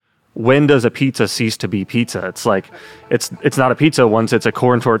when does a pizza cease to be pizza? It's like, it's not a pizza once it's a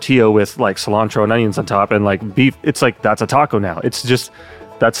corn tortilla with like cilantro and onions on top and like beef. It's like, that's a taco now. It's just,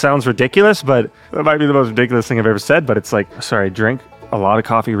 that sounds ridiculous, but that might be the most ridiculous thing I've ever said. But it's like, sorry, I drink a lot of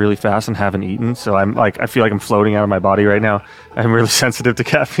coffee really fast and haven't eaten. So I'm like, I feel like I'm floating out of my body right now. I'm really sensitive to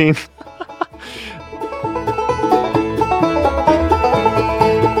caffeine.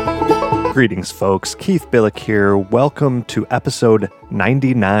 Greetings, folks. Keith Billick here. Welcome to episode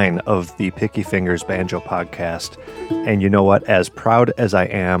 99 of the Picky Fingers Banjo podcast. And you know what? As proud as I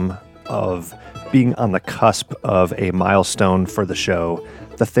am of being on the cusp of a milestone for the show,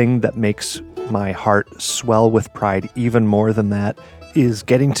 the thing that makes my heart swell with pride even more than that is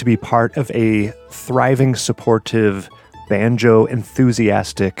getting to be part of a thriving, supportive, banjo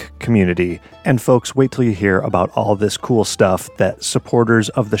enthusiastic community. And folks, wait till you hear about all this cool stuff that supporters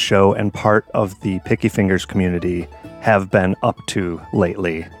of the show and part of the Picky Fingers community have been up to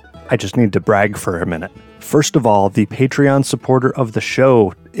lately. I just need to brag for a minute. First of all, the Patreon supporter of the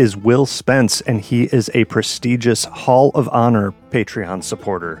show is Will Spence, and he is a prestigious Hall of Honor Patreon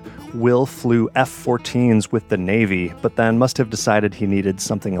supporter. Will flew F-14s with the Navy, but then must have decided he needed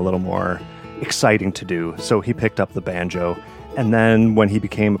something a little more exciting to do, so he picked up the banjo. And then when he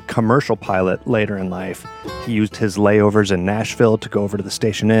became a commercial pilot later in life, he used his layovers in Nashville to go over to the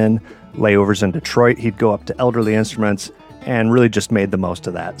Station Inn. Layovers in Detroit, he'd go up to Elderly Instruments and really just made the most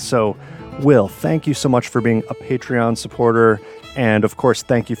of that. So, Will, thank you so much for being a Patreon supporter, and of course,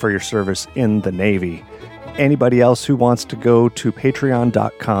 thank you for your service in the Navy. Anybody else who wants to go to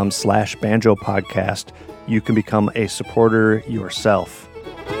patreon.com/banjopodcast, you can become a supporter yourself.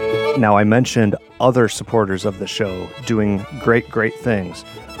 Now, I mentioned other supporters of the show doing great things.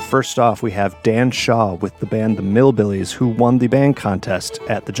 First off, we have Dan Shaw with the band The Millbillies, who won the band contest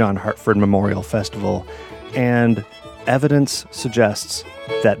at the John Hartford Memorial Festival. And evidence suggests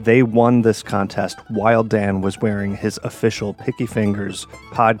that they won this contest while Dan was wearing his official Picky Fingers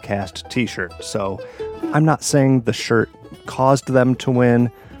podcast t-shirt. So I'm not saying the shirt caused them to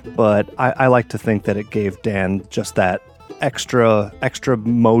win, but I like to think that it gave Dan just that extra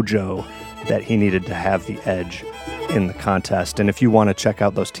mojo that he needed to have the edge in the contest. And if you want to check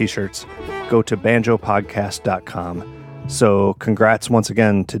out those t-shirts, go to banjopodcast.com. So congrats once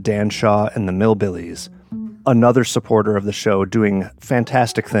again to Dan Shaw and the Millbillies. Another supporter of the show doing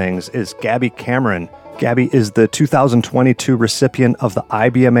fantastic things is Gabby Cameron. Gabby is the 2022 recipient of the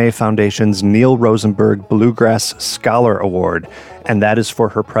IBMA Foundation's Neil Rosenberg Bluegrass Scholar Award, and that is for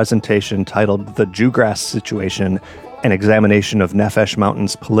her presentation titled The Jewgrass Situation, an examination of Nefesh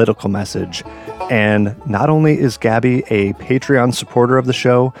Mountain's political message. And not only is Gabby a Patreon supporter of the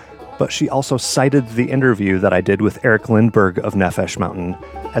show, but she also cited the interview that I did with Eric Lindbergh of Nefesh Mountain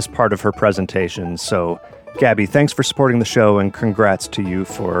as part of her presentation. So, Gabby, thanks for supporting the show, and congrats to you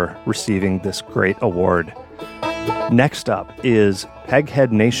for receiving this great award. Next up is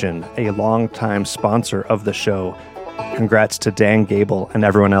Peghead Nation, a longtime sponsor of the show. Congrats to Dan Gable and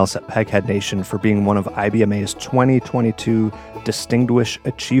everyone else at Peghead Nation for being one of IBMA's 2022 Distinguished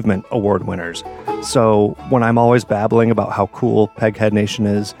Achievement Award winners. So when I'm always babbling about how cool Peghead Nation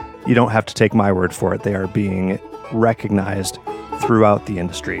is, you don't have to take my word for it. They are being recognized throughout the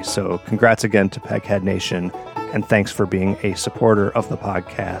industry. So congrats again to Peghead Nation, and thanks for being a supporter of the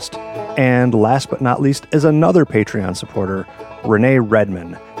podcast. And last but not least is another Patreon supporter, Renee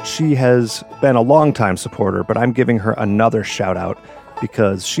Redman. She has been a longtime supporter, but I'm giving her another shout out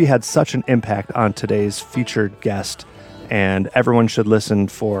because she had such an impact on today's featured guest, and everyone should listen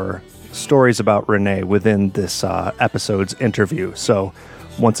for stories about Renee within this episode's interview. So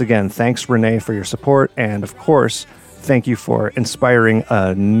once again, thanks Renee for your support, and of course, thank you for inspiring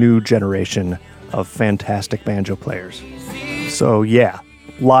a new generation of fantastic banjo players. So yeah,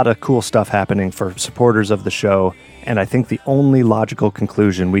 a lot of cool stuff happening for supporters of the show. And I think the only logical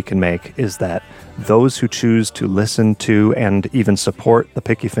conclusion we can make is that those who choose to listen to and even support the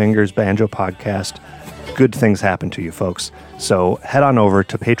Picky Fingers Banjo podcast, good things happen to you folks. So head on over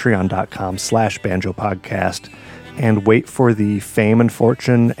to patreon.com/banjopodcast and wait for the fame and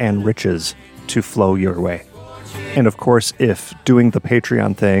fortune and riches to flow your way. And of course, if doing the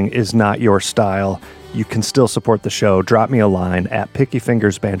Patreon thing is not your style, you can still support the show. Drop me a line at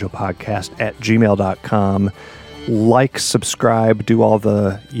pickyfingersbanjopodcast@gmail.com. Like, subscribe, do all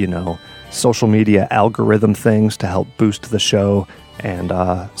the, social media algorithm things to help boost the show, and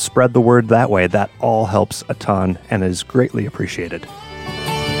spread the word that way. That all helps a ton and is greatly appreciated.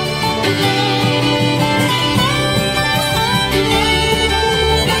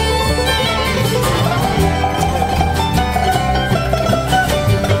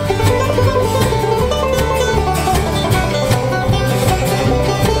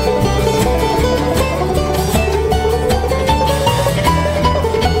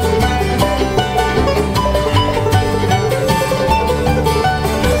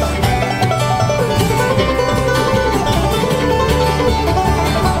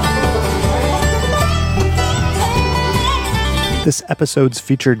 This episode's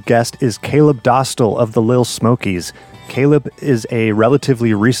featured guest is Caleb Dostal of the Lil Smokies. Caleb is a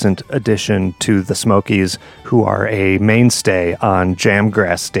relatively recent addition to the Smokies, who are a mainstay on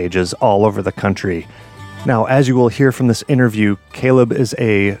jamgrass stages all over the country. Now, as you will hear from this interview, Caleb is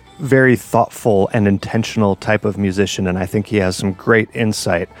a very thoughtful and intentional type of musician, and I think he has some great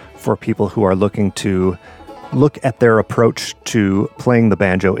insight for people who are looking to look at their approach to playing the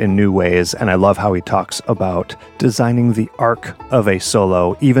banjo in new ways. And I love how he talks about designing the arc of a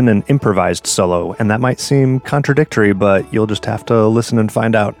solo, even an improvised solo. And that might seem contradictory, but you'll just have to listen and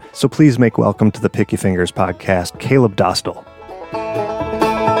find out. So please make welcome to the Picky Fingers podcast, Caleb Dostal.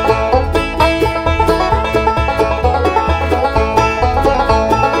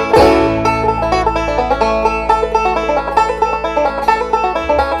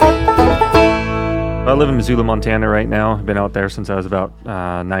 I live in Missoula, Montana right now. I've been out there since I was about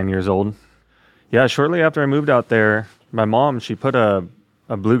 9 years old. Yeah, shortly after I moved out there, my mom, she put a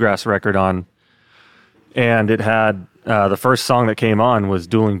bluegrass record on, and it had the first song that came on was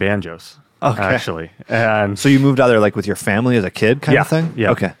Dueling Banjos, actually. And so you moved out there like with your family as a kid kind of thing?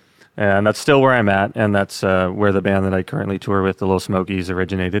 Yeah. Okay. And that's still where I'm at, and that's where the band that I currently tour with, the Lil Smokies,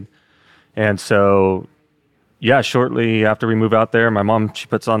 originated. And so, yeah, shortly after we move out there, my mom, she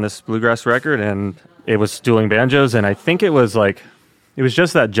puts on this bluegrass record, and it was Dueling Banjos, and I think it was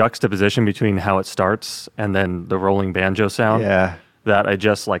just that juxtaposition between how it starts and then the rolling banjo sound. Yeah. That I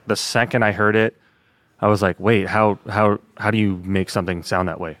just, like, the second I heard it, I was like, wait, how do you make something sound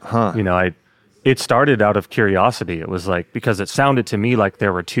that way? Huh. You know, it started out of curiosity. It was like, because it sounded to me like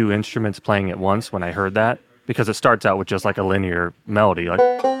there were two instruments playing at once when I heard that, because it starts out with just like a linear melody, like,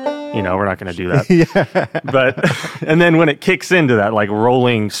 you know, we're not going to do that. Yeah. But, and then when it kicks into that like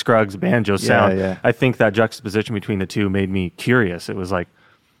rolling Scruggs banjo sound, I think that juxtaposition between the two made me curious. It was like,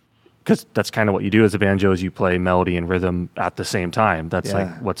 because that's kind of what you do as a banjo, is you play melody and rhythm at the same time. That's like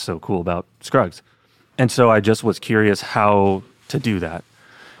what's so cool about Scruggs. And so I just was curious how to do that.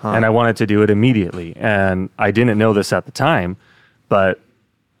 Huh. And I wanted to do it immediately. And I didn't know this at the time, but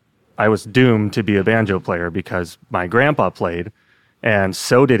I was doomed to be a banjo player because my grandpa played, and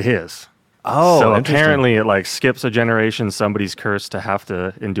so did his. Oh, so apparently it like skips a generation. Somebody's cursed to have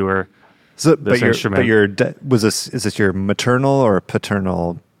to endure this instrument. But is this your maternal or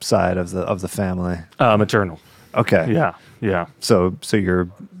paternal side of the family? Maternal. Okay. Yeah. So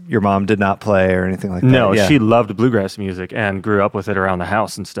your mom did not play or anything like that? No, she loved bluegrass music and grew up with it around the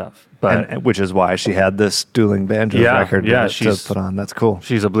house and stuff. But which is why she had this dueling banjo record to put on. That's cool.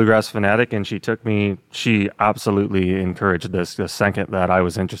 She's a bluegrass fanatic, and she absolutely encouraged this. The second that I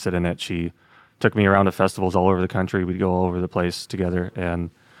was interested in it, she took me around to festivals all over the country. We'd go all over the place together.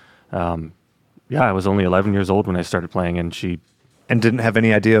 And I was only 11 years old when I started playing, and And didn't have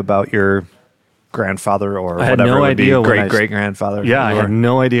any idea about your grandfather or I had whatever no it would idea be, great-great-grandfather. Yeah, I had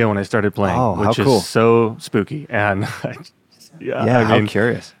no idea when I started playing, how which cool. is so spooky. And how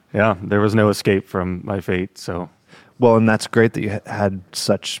curious. Yeah, there was no escape from my fate. So, well, and that's great that you had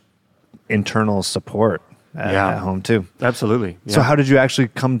such internal support at home too. Absolutely. Yeah. So how did you actually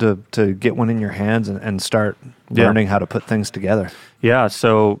come to get one in your hands and start learning how to put things together? Yeah,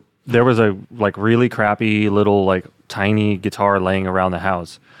 so there was a like really crappy little like tiny guitar laying around the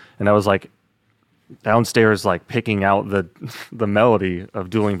house, and I was like downstairs like picking out the melody of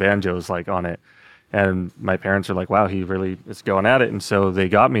Dueling Banjos like on it. And my parents are like, wow, he really is going at it. And so they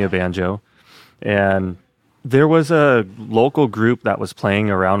got me a banjo. And there was a local group that was playing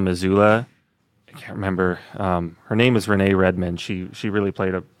around Missoula. I can't remember. Her name is Renee Redmond. She really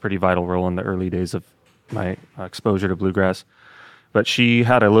played a pretty vital role in the early days of my exposure to bluegrass. But she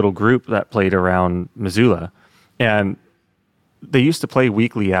had a little group that played around Missoula. And they used to play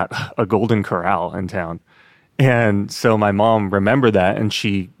weekly at a Golden Corral in town. And so my mom remembered that, and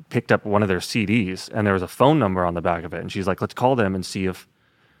she picked up one of their CDs, and there was a phone number on the back of it. And she's like, let's call them and see if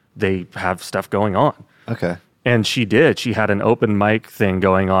they have stuff going on. Okay. And she did. She had an open mic thing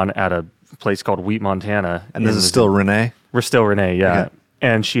going on at a place called Wheat, Montana. And this is still Renee? We're still Renee, yeah. Okay.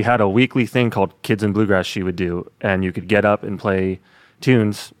 And she had a weekly thing called Kids in Bluegrass she would do. And you could get up and play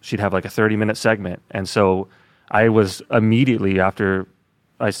tunes. She'd have like a 30-minute segment. And so I was immediately after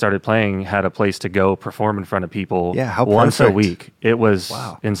I started playing, had a place to go perform in front of people once a week. It was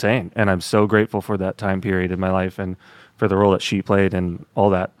insane. And I'm so grateful for that time period in my life and for the role that she played and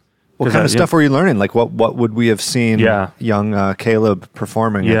all that. What kind of stuff were you learning? Like what would we have seen young Caleb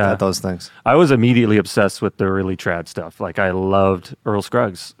performing at those things? I was immediately obsessed with the really trad stuff. Like I loved Earl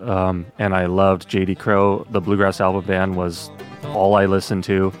Scruggs and I loved J.D. Crowe. The Bluegrass Album Band was all I listened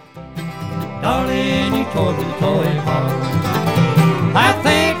to. Darling, you tore the toy apart. I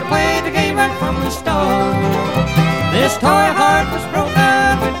think I played the game right from the start. This toy heart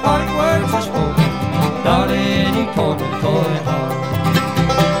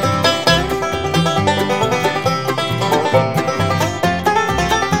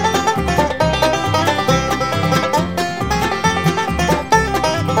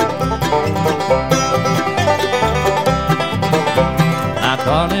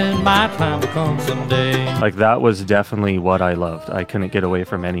time will come someday. Like, that was definitely what I loved. I couldn't get away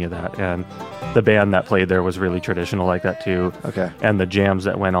from any of that. And the band that played there was really traditional like that too. Okay. And the jams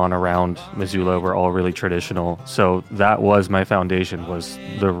that went on around Missoula were all really traditional. So that was my foundation, was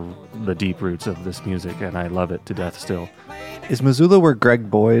the deep roots of this music, and I love it to death still. Is Missoula where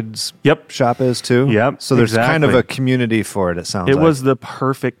Greg Boyd's shop is too? Yep. So there's kind of a community for it, it sounds like. It was the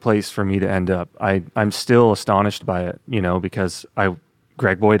perfect place for me to end up. I'm still astonished by it, because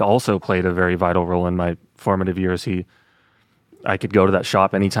Greg Boyd also played a very vital role in my formative years. I could go to that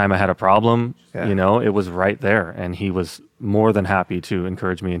shop anytime I had a problem, it was right there, and he was more than happy to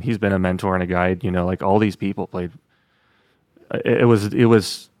encourage me, and he's been a mentor and a guide, like all these people played. It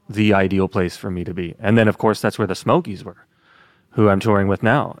was the ideal place for me to be. And then of course that's where the Smokies were, who I'm touring with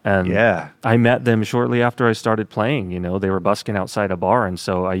now. And I met them shortly after I started playing. They were busking outside a bar, and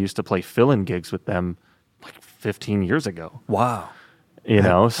so I used to play fill-in gigs with them like 15 years ago. Wow. So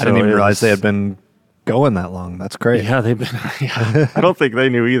I didn't even realize they had been going that long. That's great. Yeah, they've been. Yeah, I don't think they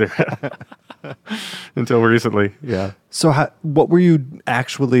knew either until recently. Yeah. So what were you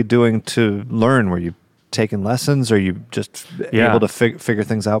actually doing to learn? Were you taking lessons, or you just able to figure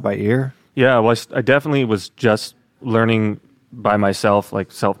things out by ear? Yeah, well, I definitely was just learning by myself,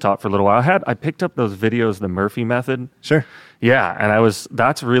 like self-taught for a little while. I picked up those videos, the Murphy method. Sure. Yeah, and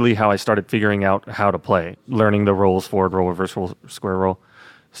that's really how I started figuring out how to play, learning the rolls, forward roll, reverse roll, square roll,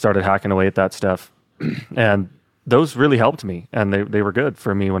 started hacking away at that stuff. And those really helped me, and they were good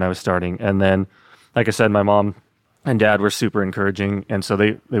for me when I was starting. And then, like I said, my mom and dad were super encouraging, and so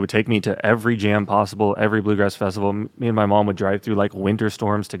they would take me to every jam possible, every bluegrass festival. Me and my mom would drive through like winter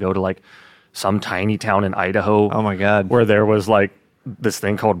storms to go to like some tiny town in Idaho. Oh my God. Where there was like this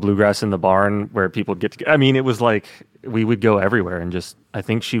thing called Bluegrass in the Barn where people get together. I mean, it was like we would go everywhere, and I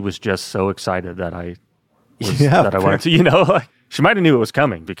think she was just so excited that I wanted to, like, she might have knew it was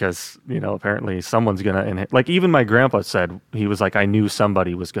coming because, apparently someone's going to, like even my grandpa said, he was like, I knew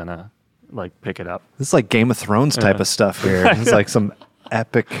somebody was going to like pick it up. This is like Game of Thrones type of stuff here. It's like some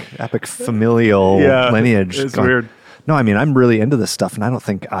epic familial lineage. It's weird. No, I mean, I'm really into this stuff, and I don't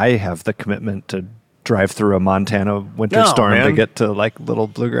think I have the commitment to drive through a Montana winter storm to get to like little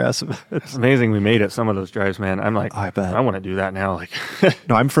bluegrass. It's amazing we made it some of those drives, man. I'm like, I bet. I want to do that now. Like,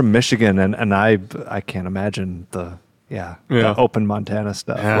 no, I'm from Michigan, and I can't imagine the open Montana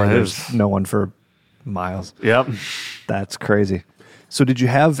stuff where there's no one for miles. Yep. That's crazy. So did you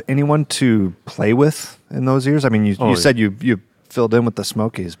have anyone to play with in those years? I mean, you said you filled in with the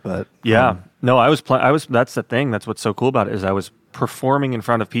Smokies, but no, I was that's the thing. That's what's so cool about it, is I was performing in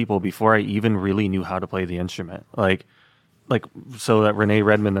front of people before I even really knew how to play the instrument. Like so that Renee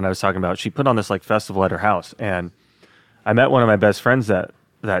Redmond that I was talking about, she put on this like festival at her house, and I met one of my best friends that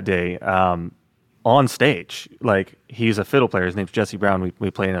day on stage. Like, he's a fiddle player. His name's Jesse Brown.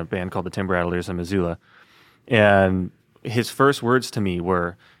 We play in a band called the Timber Rattlers in Missoula, and his first words to me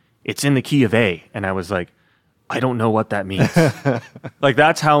were, "It's in the key of A," and I was like, I don't know what that means. Like,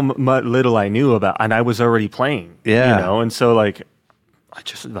 that's how little I knew about, and I was already playing. Yeah. And so like, I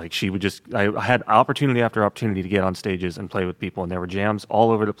had opportunity after opportunity to get on stages and play with people, and there were jams all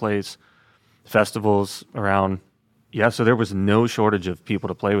over the place, festivals around. Yeah, so there was no shortage of people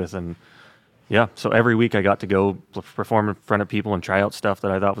to play with, and so every week I got to go perform in front of people and try out stuff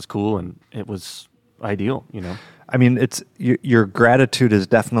that I thought was cool, and it was ideal, I mean, it's your gratitude is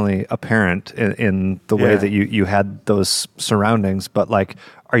definitely apparent in the way that you had those surroundings. But like,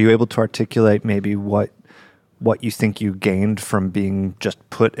 are you able to articulate maybe what you think you gained from being just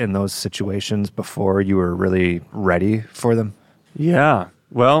put in those situations before you were really ready for them? Yeah.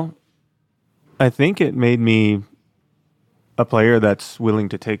 Well, I think it made me a player that's willing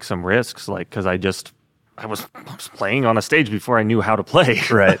to take some risks. Like, because I was playing on a stage before I knew how to play.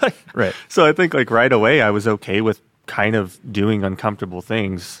 Right. So I think like right away I was okay with kind of doing uncomfortable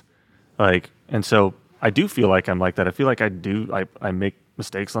things. Like, and so I do feel like I'm like that. I feel like I make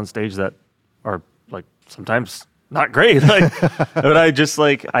mistakes on stage that are like sometimes not great. Like, but I just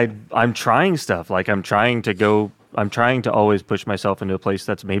like, I'm trying stuff. Like, I'm trying to always push myself into a place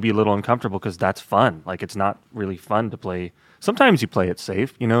that's maybe a little uncomfortable, because that's fun. Like, it's not really fun to play. Sometimes you play it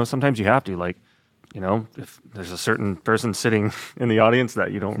safe, sometimes you have to, like, if there's a certain person sitting in the audience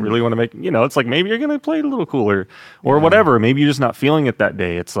that you don't really want to make, it's like maybe you're going to play it a little cooler or whatever. Maybe you're just not feeling it that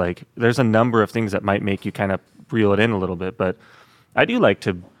day. It's like there's a number of things that might make you kind of reel it in a little bit. But I do like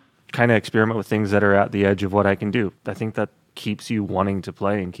to kind of experiment with things that are at the edge of what I can do. I think that keeps you wanting to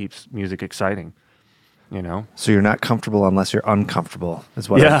play and keeps music exciting. So you're not comfortable unless you're uncomfortable, is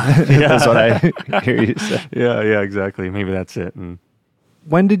what that's what I hear you say. Yeah, exactly. Maybe that's it. And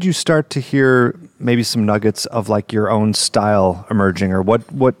when did you start to hear maybe some nuggets of like your own style emerging, or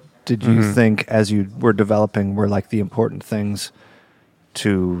what did you think as you were developing were like the important things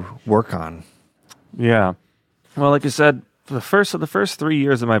to work on? Yeah. Well, like I said, the first 3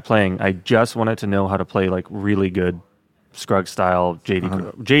 years of my playing, I just wanted to know how to play like really good Scruggs style.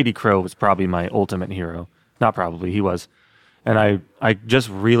 JD Crowe was probably my ultimate hero. Not probably, he was. And I just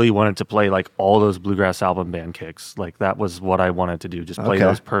really wanted to play like all those Bluegrass album band kicks. Like that was what I wanted to do, just play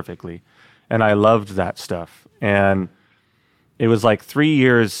those perfectly. And I loved that stuff. And it was like 3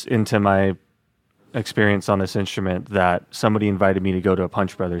 years into my experience on this instrument that somebody invited me to go to a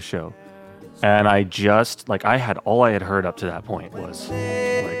Punch Brothers show. And I just, like, all I had heard up to that point was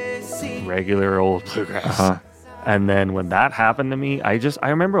like regular old bluegrass. And then when that happened to me, I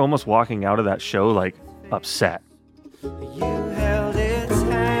remember almost walking out of that show like upset. You held its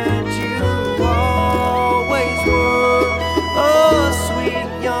hand, you always were a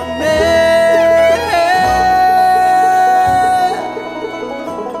sweet young man.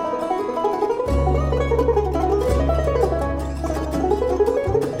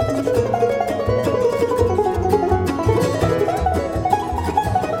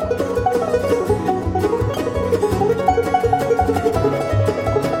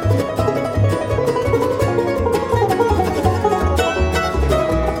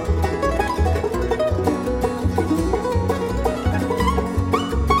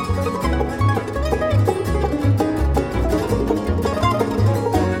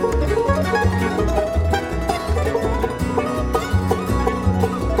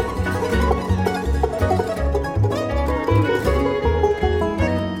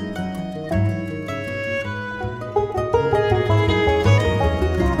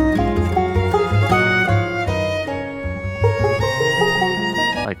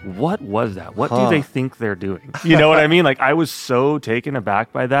 What was that? What do they think they're doing? You know what I mean? Like I was so taken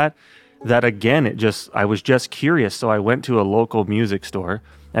aback by that again, I was just curious. So I went to a local music store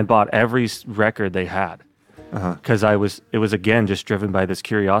and bought every record they had. Because it was again just driven by this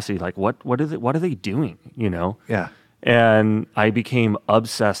curiosity. Like what are they doing? You know? Yeah. And I became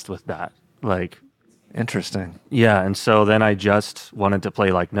obsessed with that. Like, interesting. Yeah. And so then I just wanted to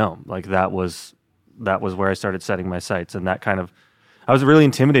play like Gnome. Like that was where I started setting my sights, and that kind of. I was really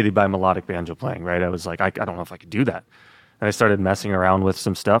intimidated by melodic banjo playing, right? I was like, I don't know if I could do that. And I started messing around with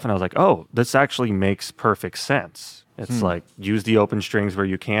some stuff, and I was like, oh, this actually makes perfect sense. It's like, use the open strings where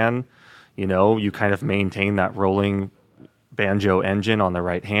you can, you know, you kind of maintain that rolling banjo engine on the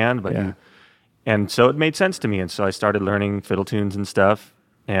right hand, but and so it made sense to me. And so I started learning fiddle tunes and stuff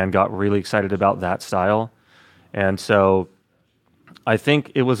and got really excited about that style. And so I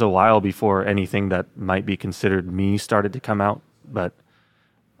think it was a while before anything that might be considered me started to come out. But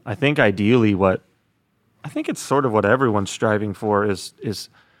I think ideally it's sort of what everyone's striving for is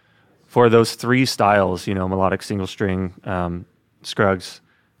for those three styles, you know, melodic single string, Scruggs,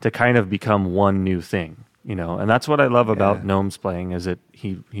 to kind of become one new thing, you know. And that's what I love about Gnome's playing, is that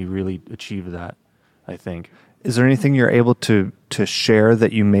he really achieved that, I think. Is there anything you're able to share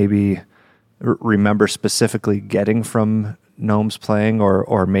that you maybe remember specifically getting from Gnome's playing,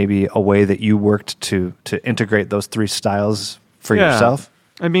 or maybe a way that you worked to integrate those three styles for yourself?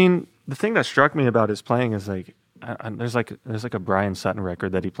 I mean, the thing that struck me about his playing is like, there's like a Brian Sutton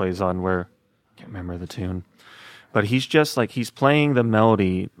record that he plays on where I can't remember the tune, but he's just like, he's playing the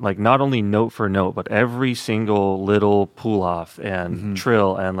melody like not only note for note, but every single little pull off and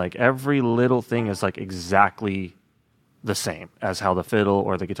trill, and like every little thing is like exactly the same as how the fiddle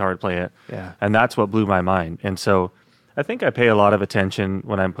or the guitar would play it. Yeah. And that's what blew my mind. And so I think I pay a lot of attention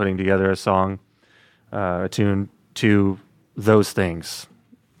when I'm putting together a song, a tune, to those things,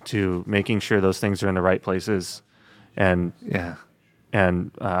 to making sure those things are in the right places and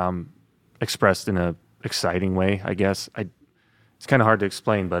expressed in a exciting way, I guess. It's kind of hard to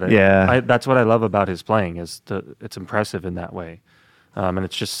explain, but that's what I love about his playing, is it's impressive in that way. And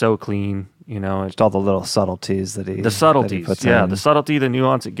it's just so clean, you know. Just all the little subtleties that he puts in. The subtlety, the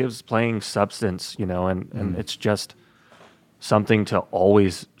nuance, it gives playing substance, you know, and it's just something to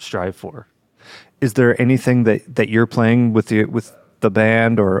always strive for. Is there anything that you're playing with the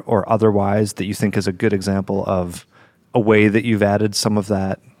band or otherwise that you think is a good example of a way that you've added some of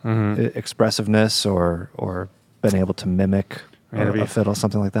that expressive,ness or been able to mimic a fiddle,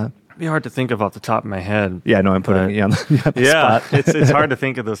 something like that? It'd be hard to think of off the top of my head. Yeah, no, I'm putting you on the spot. it's hard to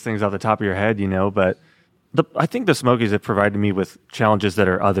think of those things off the top of your head, you know, but I think the Smokies have provided me with challenges that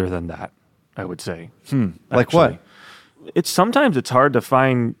are other than that, I would say. Like what? Sometimes it's hard to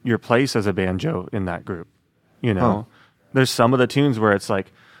find your place as a banjo in that group, you know. There's some of the tunes where it's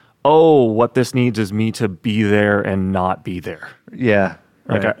like, oh, what this needs is me to be there and not be there. Yeah.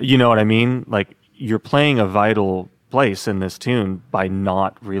 Like, you know what I mean? Like, you're playing a vital place in this tune by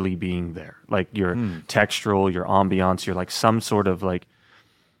not really being there. Like your textural, your ambiance, you're like some sort of like,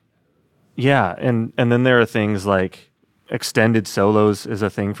 yeah. And then there are things like extended solos is a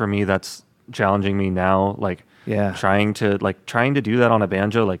thing for me that's challenging me now. Like trying to do that on a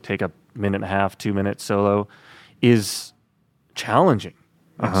banjo, like take a 1.5, 2 minute solo is challenging.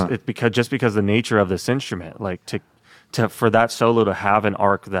 It's because the nature of this instrument, like to for that solo to have an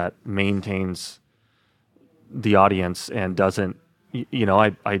arc that maintains the audience and doesn't,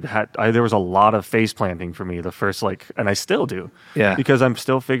 there was a lot of face planting for me the first, and I still do, because I'm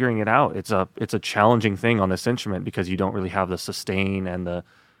still figuring it out. It's a challenging thing on this instrument because you don't really have the sustain and the,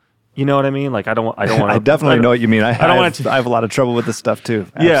 you know what I mean? Like I don't want to. I definitely know what you mean. I have a lot of trouble with this stuff too.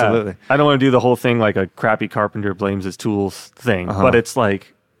 Absolutely. I don't want to do the whole thing like a crappy carpenter blames his tools thing, but it's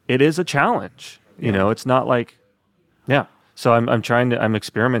like it is a challenge. You know, it's not like, So I'm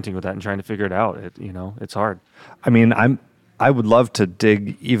experimenting with that and trying to figure it out. It's hard. I mean, I would love to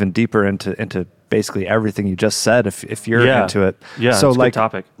dig even deeper into basically everything you just said if you're into it. Yeah. So it's a good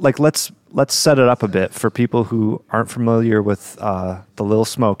topic. Like let's set it up a bit for people who aren't familiar with the Lil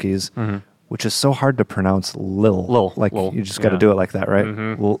Smokies, which is so hard to pronounce. Lil. You just got to do it like that, right?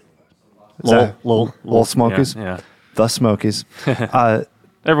 Lil Smokies. Yeah. The Smokies.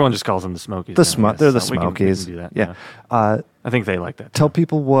 Everyone just calls them the Smokies. They're the Smokies. We can do that. Yeah. I think they like that. Tell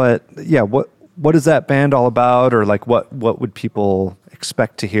people what is that band all about, or like what would people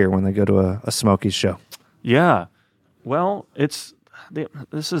expect to hear when they go to a Smokies show? Yeah. Well, this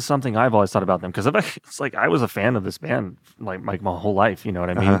is something I've always thought about them because it's like I was a fan of this band like my whole life. You know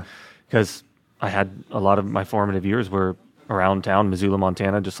what I mean? Because I had a lot of my formative years were around town, Missoula,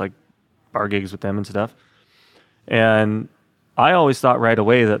 Montana, just like bar gigs with them and stuff. And I always thought right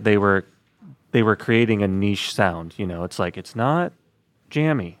away that they were creating a niche sound. You know, it's like it's not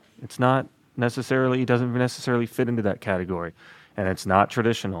jammy. It's not necessarily, it doesn't necessarily fit into that category, and it's not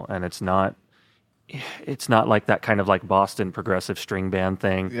traditional, and it's not like that kind of like Boston progressive string band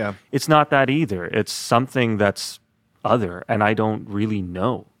thing. Yeah, it's not that either. It's something that's other, and I don't really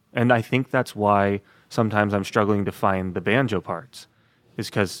know. And I think that's why sometimes I'm struggling to find the banjo parts, is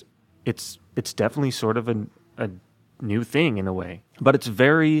because it's definitely sort of a new thing in a way, but it's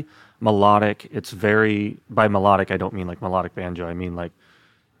very melodic. It's very, by melodic I don't mean like melodic banjo. I mean like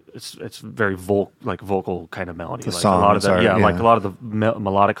it's very vocal kind of melody. The like songs a lot of the, are, like a lot of the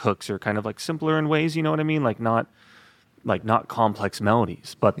melodic hooks are kind of like simpler in ways. You know what I mean? Like not complex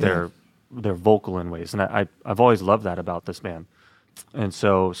melodies, but they're vocal in ways. And I've always loved that about this band. And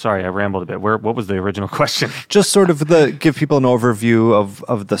so, sorry, I rambled a bit. What was the original question? Just sort of give people an overview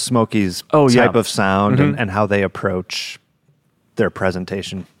of the Smokies type of sound and how they approach their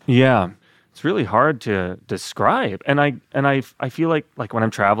presentation. Yeah, it's really hard to describe. And I feel like when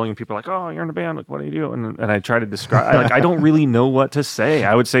I'm traveling, people are like, "Oh, you're in a band. Like, what do you do?" And I try to describe. I don't really know what to say.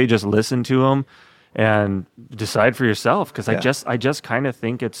 I would say just listen to them and decide for yourself, because I just kind of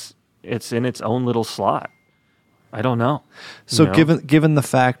think it's in its own little slot. I don't know. So given the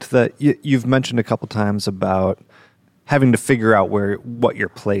fact that you've mentioned a couple times about having to figure out what your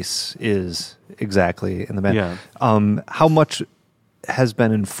place is exactly in the band, how much has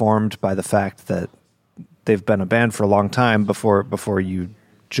been informed by the fact that they've been a band for a long time before you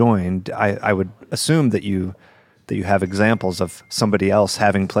joined? I would assume that you have examples of somebody else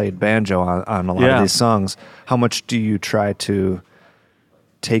having played banjo on a lot of these songs. How much do you try to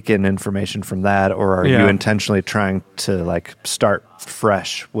take in information from that, or are you intentionally trying to like start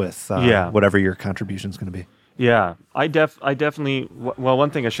fresh with whatever your contribution is going to be? Yeah, I definitely. Well,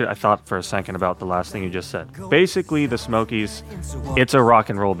 one thing I thought for a second about the last thing you just said. Basically, the Smokies, it's a rock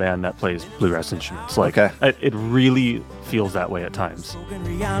and roll band that plays bluegrass instruments. Like, it really feels that way at times.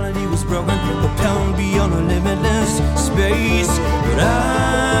 Reality was broken, propelled beyond a limitless space.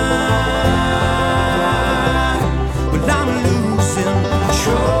 But I'm losing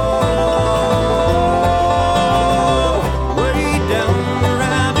control. Way down the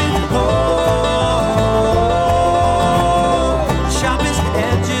rabbit hole. Sharpest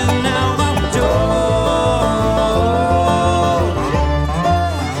edges now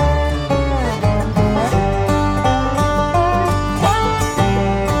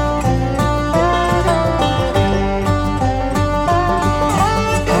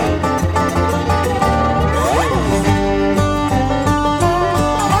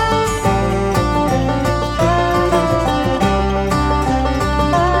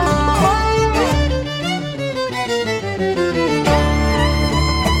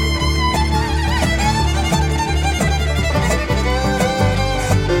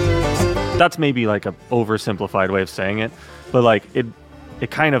That's maybe like a oversimplified way of saying it, but like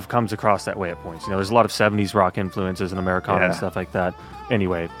it kind of comes across that way at points. You know, there's a lot of 70s rock influences and Americana and stuff like that.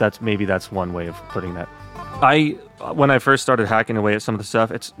 Anyway, that's one way of putting that. When I first started hacking away at some of the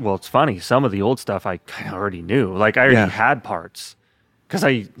stuff, it's funny. Some of the old stuff I kind of already knew. Like I already had parts because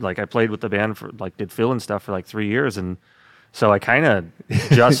I played with the band for did fill and stuff for 3 years, and so I kind of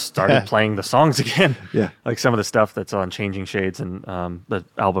just started playing the songs again. Yeah, like some of the stuff that's on Changing Shades and the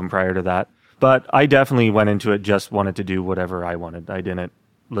album prior to that. But I definitely went into it just wanted to do whatever I wanted. I didn't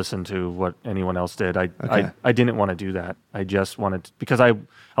listen to what anyone else did. I didn't want to do that. I just wanted to, because I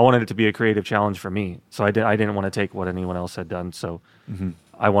wanted it to be a creative challenge for me. So I didn't want to take what anyone else had done. So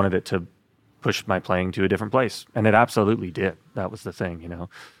I wanted it to push my playing to a different place, and it absolutely did. That was the thing, you know.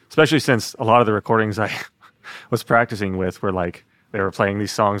 Especially since a lot of the recordings I was practicing with were they were playing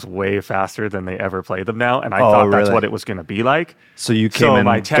these songs way faster than they ever play them now, and I thought that's what it was going to be like. So you came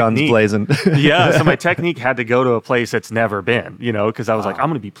in guns blazing. Yeah, so my technique had to go to a place it's never been, you know, because I was I'm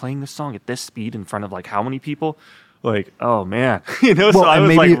going to be playing this song at this speed in front of how many people? Oh man, you know. So I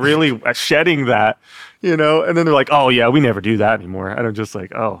was really shedding that, you know. And then they're oh yeah, we never do that anymore. And I'm just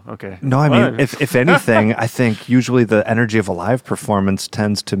oh, okay. No, I mean, if anything, I think usually the energy of a live performance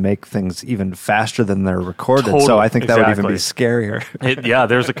tends to make things even faster than they're recorded. Totally, so I think that would even be scarier. Yeah,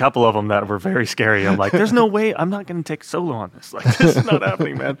 there's a couple of them that were very scary. I'm there's no way I'm not going to take solo on this. This is not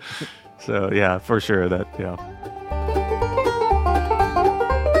happening, man. So yeah, for sure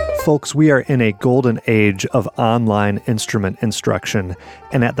Folks, we are in a golden age of online instrument instruction,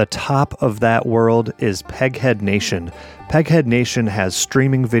 and at the top of that world is Peghead Nation. Peghead Nation has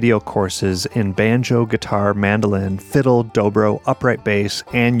streaming video courses in banjo, guitar, mandolin, fiddle, dobro, upright bass,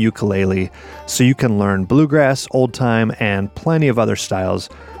 and ukulele, so you can learn bluegrass, old time, and plenty of other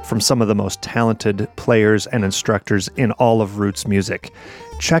styles from some of the most talented players and instructors in all of roots music.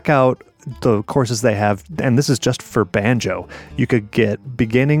 Check out the courses they have, and this is just for banjo. You could get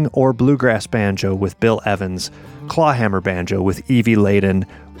beginning or bluegrass banjo with Bill Evans, clawhammer banjo with Evie Layden,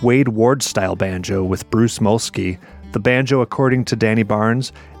 Wade Ward style banjo with Bruce Molsky, the banjo according to Danny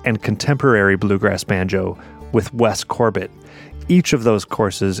Barnes, and contemporary bluegrass banjo with Wes Corbett. Each of those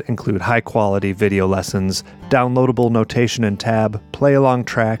courses include high-quality video lessons, downloadable notation and tab, play-along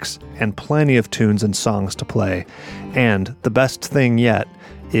tracks, and plenty of tunes and songs to play. And the best thing yet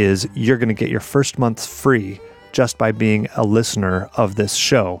is you're going to get your first month free just by being a listener of this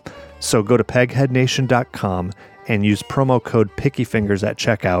show. So go to pegheadnation.com and use promo code PickyFingers at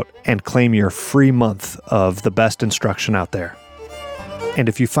checkout and claim your free month of the best instruction out there. And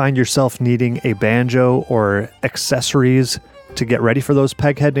if you find yourself needing a banjo or accessories to get ready for those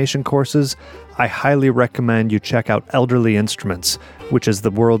Peghead Nation courses, I highly recommend you check out Elderly Instruments, which is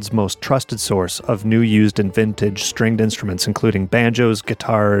the world's most trusted source of new, used, and vintage stringed instruments, including banjos,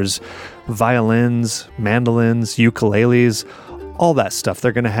 guitars, violins, mandolins, ukuleles, all that stuff.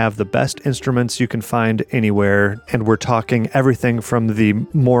 They're going to have the best instruments you can find anywhere, and we're talking everything from the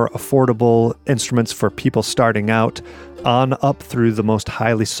more affordable instruments for people starting out on up through the most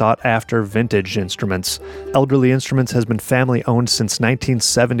highly sought-after vintage instruments. Elderly Instruments has been family-owned since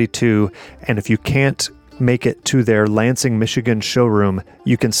 1972, and if you can't make it to their Lansing, Michigan showroom,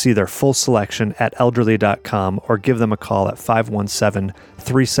 you can see their full selection at elderly.com or give them a call at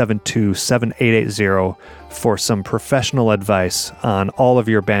 517-372-7880 for some professional advice on all of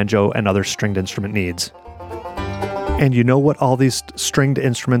your banjo and other stringed instrument needs. And you know what all these stringed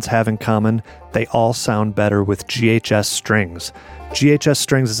instruments have in common? They all sound better with GHS strings. GHS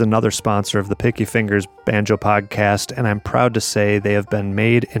Strings is another sponsor of the Picky Fingers Banjo Podcast, and I'm proud to say they have been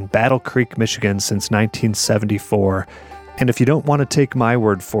made in Battle Creek, Michigan since 1974. And if you don't want to take my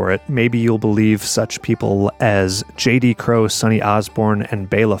word for it, maybe you'll believe such people as J.D. Crowe, Sonny Osborne, and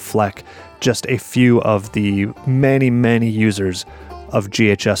Bela Fleck, just a few of the many, many users of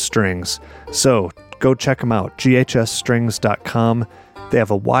GHS Strings. So go check them out, ghsstrings.com. They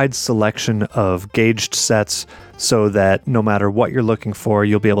have a wide selection of gauged sets so that no matter what you're looking for,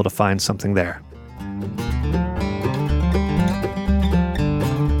 you'll be able to find something there.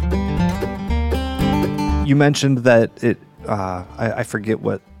 You mentioned that I forget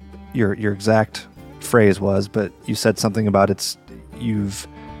what your exact phrase was, but you said something about you've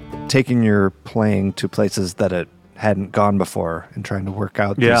taken your playing to places that it hadn't gone before and trying to work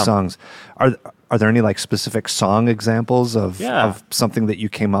out these songs. Are there any specific song examples of something that you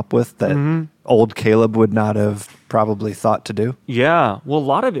came up with that old Caleb would not have probably thought to do? Yeah. Well, a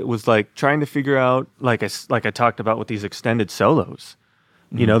lot of it was trying to figure out, like I talked about with these extended solos.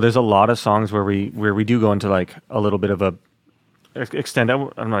 Mm-hmm. You know, there's a lot of songs where we do go into a little bit of a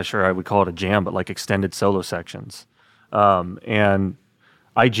extended, I'm not sure I would call it a jam, but extended solo sections. And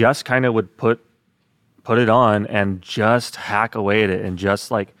I just kind of would put put it on, and just hack away at it, and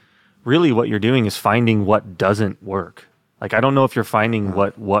just like really what you're doing is finding what doesn't work. Like, I don't know if you're finding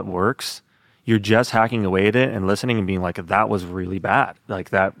what works. You're just hacking away at it and listening and being like, that was really bad. Like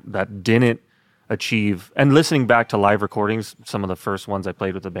that didn't achieve. And listening back to live recordings, some of the first ones I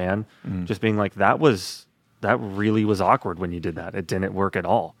played with the band, just being like, that really was awkward when you did that. It didn't work at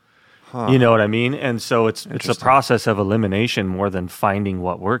all. You know what I mean? And so it's a process of elimination more than finding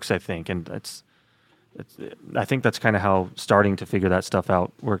what works, I think. And I think that's kind of how starting to figure that stuff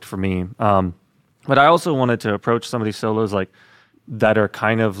out worked for me. But I also wanted to approach some of these solos like that are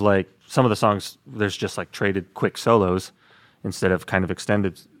kind of like, some of the songs, there's just like traded quick solos instead of kind of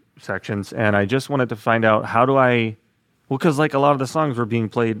extended sections. And I just wanted to find out because like a lot of the songs were being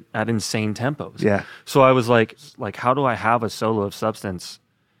played at insane tempos. Yeah. So I was like, how do I have a solo of substance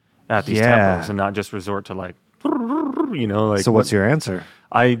at these tempos and not just resort to like, like. So what's your answer?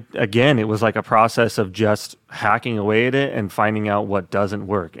 It was like a process of just hacking away at it and finding out what doesn't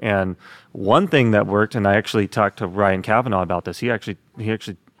work. And one thing that worked, and I actually talked to Ryan Kavanaugh about this. He actually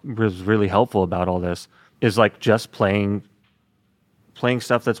was really helpful about all this, is like just playing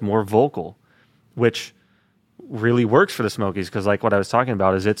stuff that's more vocal, which really works for the Smokies, because like what I was talking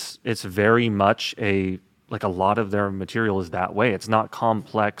about is it's very much a lot of their material is that way. It's not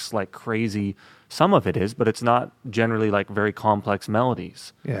complex, like crazy. Some of it is, but it's not generally like very complex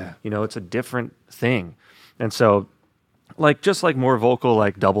melodies. Yeah. It's a different thing. And so like just like more vocal,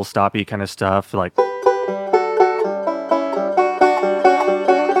 like double stoppy kind of stuff, like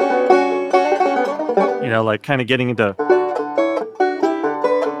like kind of getting into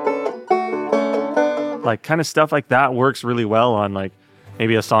like kind of stuff like that works really well on like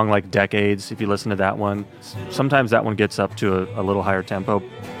maybe a song like Decades. If you listen to that one, sometimes that one gets up to a little higher tempo.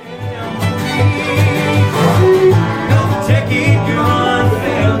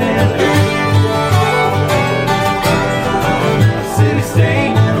 City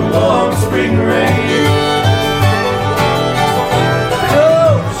stain, warm spring rain.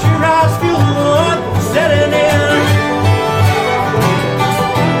 Close your eyes, feel the warmth setting in.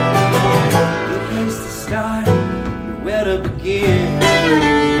 The place to start, where to begin.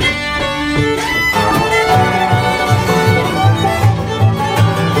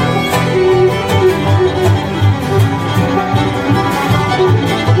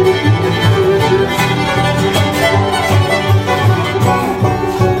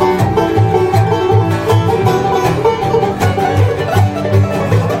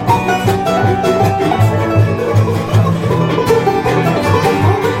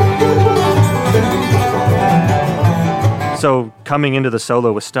 So coming into the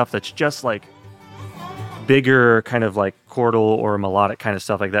solo with stuff that's just like bigger, kind of like chordal or melodic kind of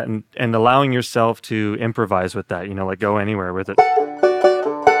stuff like that, and allowing yourself to improvise with that, like go anywhere with it.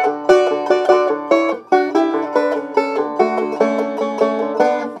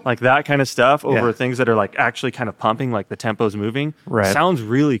 Like that kind of stuff over things that are like actually kind of pumping, like the tempo's moving. Right. Sounds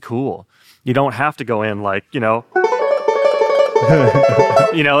really cool. You don't have to go in like,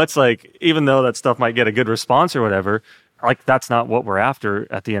 it's like, even though that stuff might get a good response or whatever, like that's not what we're after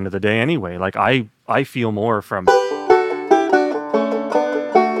at the end of the day anyway. Like I feel more from,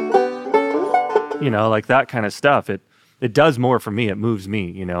 like that kind of stuff. It does more for me. It moves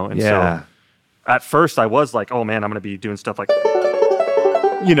me, And so at first I was like, oh man, I'm going to be doing stuff like,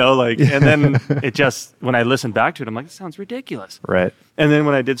 and then it just, when I listened back to it, I'm like, it sounds ridiculous. Right. And then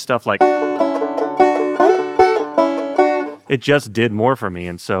when I did stuff like, it just did more for me.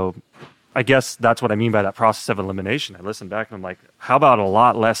 And so I guess that's what I mean by that process of elimination. I listened back and I'm like, how about a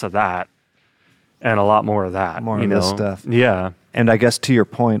lot less of that and a lot more of that? More of this stuff. Yeah. And I guess to your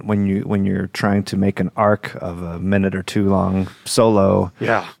point, when you're trying to make an arc of a minute or two long solo,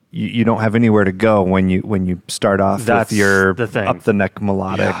 you don't have anywhere to go when you start off with your up the neck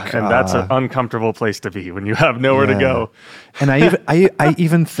melodic. Yeah, and that's an uncomfortable place to be when you have nowhere to go. And I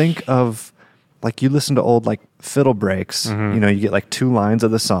even think of, like, you listen to old like fiddle breaks, you get like two lines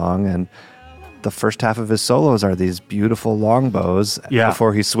of the song, and the first half of his solos are these beautiful long bows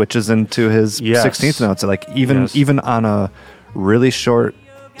before he switches into his 16th notes. So like even on a really short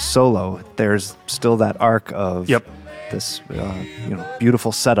solo, there's still that arc of this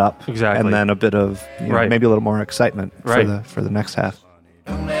beautiful setup, and then a bit of maybe a little more excitement for the next half.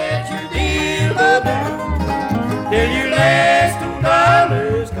 Don't let your deal go down till your last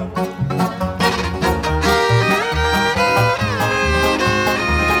 $2 gone.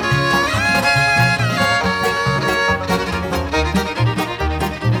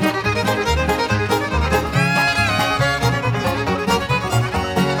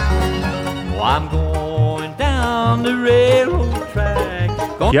 I'm going down the railroad track.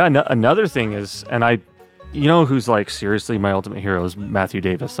 Yeah, another thing is, and I you know who's like seriously my ultimate hero is Matthew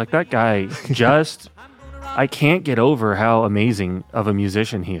Davis. Like that guy just, I can't get over how amazing of a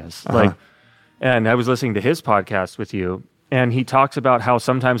musician he is. Like, and I was listening to his podcast with you, and he talks about how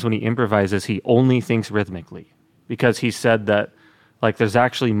sometimes when he improvises, he only thinks rhythmically, because he said that like there's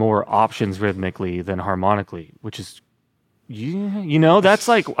actually more options rhythmically than harmonically, which is, you know, that's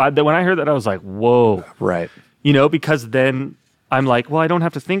like, when I heard that, I was like, whoa. Right. You know, because then I'm like, well, I don't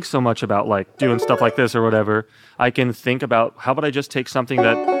have to think so much about like doing stuff like this or whatever. I can think about, how about I just take something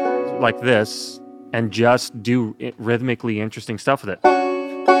that like this and just do rhythmically interesting stuff with it.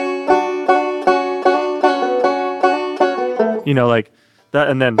 You know, like that,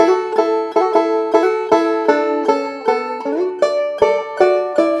 and then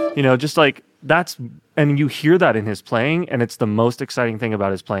you know, just like that's, and you hear that in his playing, and it's the most exciting thing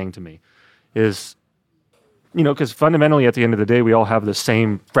about his playing to me is, you know, because fundamentally at the end of the day, we all have the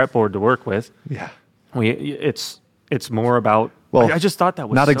same fretboard to work with. Yeah. It's more about, well, I just thought that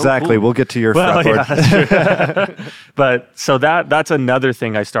was not so exactly. cool. We'll get to your well, fretboard. yeah, that's true. But so that's another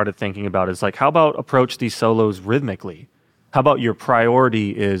thing I started thinking about is like, how about approach these solos rhythmically? How about your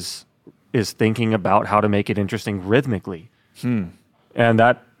priority is thinking about how to make it interesting rhythmically? And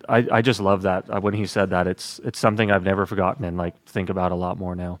that, I just love that. When he said that, it's something I've never forgotten and like think about a lot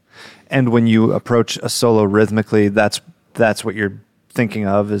more now. And when you approach a solo rhythmically, that's what you're thinking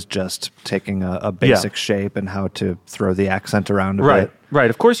of, is just taking a basic shape and how to throw the accent around a bit. Right.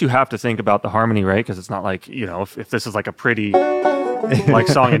 Of course you have to think about the harmony, right? Because it's not like, you know, if this is like a pretty like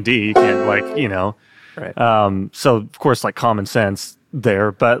song in D, you can't like, you know. Right. So of course like common sense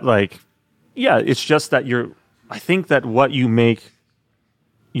there, but like, yeah, it's just that I think that what you make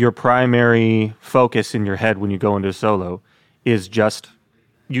your primary focus in your head when you go into a solo is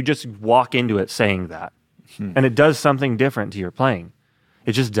you just walk into it saying that. And it does something different to your playing.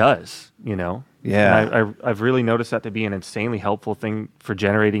 It just does, you know? Yeah. And I've really noticed that to be an insanely helpful thing for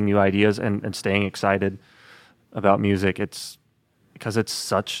generating new ideas and staying excited about music. It's because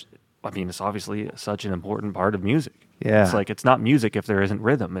it's obviously such an important part of music. Yeah. It's like, it's not music if there isn't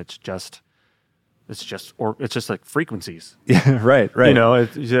rhythm. It's just like frequencies. Yeah, right. You know,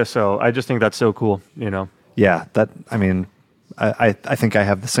 it's just, so I just think that's so cool, you know? Yeah, I mean, I think I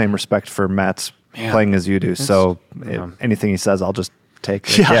have the same respect for Matt's playing as you do. So anything he says, I'll just take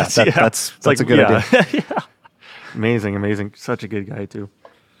it. That's a good idea. Yeah. Amazing. Such a good guy too.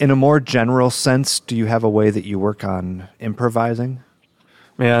 In a more general sense, do you have a way that you work on improvising?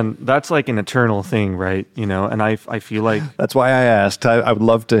 Man, that's like an eternal thing, right? You know, and I feel like that's why I asked. I would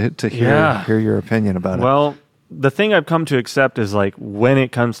love to hear your opinion about it. Well, the thing I've come to accept is like when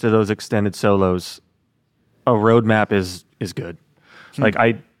it comes to those extended solos, a roadmap is good. Like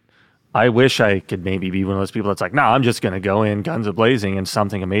I wish I could maybe be one of those people that's like, I'm just going to go in guns a-blazing and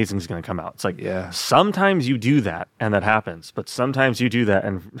something amazing is going to come out. It's like, sometimes you do that and that happens, but sometimes you do that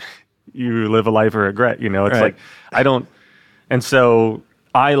and you live a life of regret, you know? It's like, and so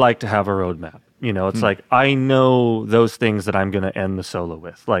I like to have a roadmap, you know? It's like, I know those things that I'm going to end the solo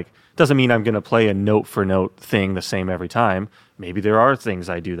with. Like, doesn't mean I'm going to play a note for note thing the same every time. Maybe there are things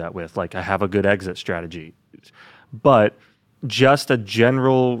I do that with, like I have a good exit strategy, but just a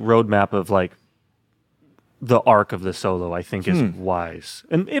general roadmap of like the arc of the solo, I think is wise.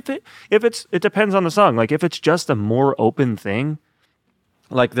 And it depends on the song. Like if it's just a more open thing,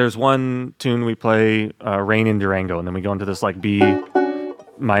 like there's one tune we play, Rain in Durango, and then we go into this like B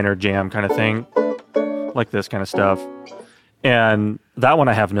minor jam kind of thing, like this kind of stuff. And that one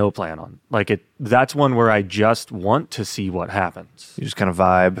I have no plan on. Like that's one where I just want to see what happens. You just kind of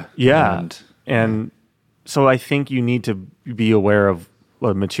vibe. Yeah. And so I think you need to be aware of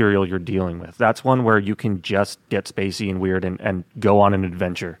the material you're dealing with. That's one where you can just get spacey and weird and go on an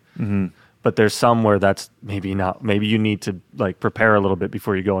adventure. But there's some where that's maybe not. Maybe you need to like prepare a little bit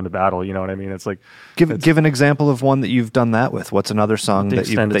before you go into battle. You know what I mean? It's like give an example of one that you've done that with. What's another song that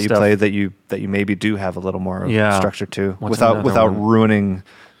you play that you maybe do have a little more structure to, without ruining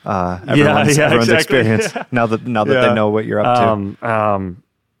everyone's experience. Yeah. Now that they know what you're up to.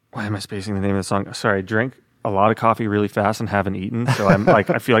 Why am I spacing the name of the song? Sorry, I drank a lot of coffee really fast and haven't eaten, so I'm like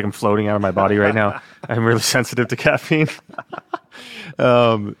I feel like I'm floating out of my body right now. I'm really sensitive to caffeine.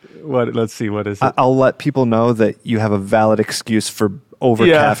 Let's see, what is it? I'll let people know that you have a valid excuse for over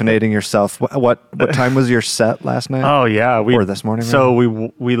caffeinating yourself. What time was your set last night? Oh yeah, or this morning?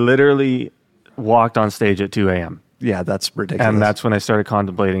 So we literally walked on stage at 2 a.m. Yeah, that's ridiculous. And that's when I started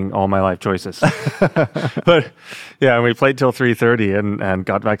contemplating all my life choices. But yeah, we played till 3:30 and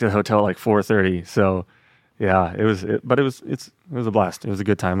got back to the hotel at like 4:30. So yeah, it was a blast. It was a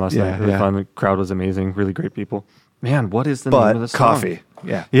good time last night. It was fun. The crowd was amazing. Really great people. Man, what is the name of the song? Coffee.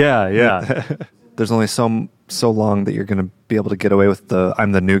 Yeah. Yeah. there's only so long that you're going to be able to get away with the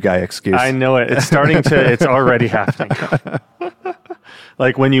 "I'm the new guy" excuse. I know it. It's starting to. It's already happening.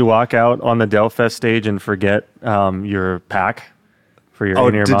 Like when you walk out on the Delfest stage and forget your pack for your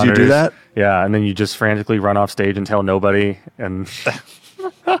in-ear monitors. Did you do that? Yeah, and then you just frantically run off stage and tell nobody, and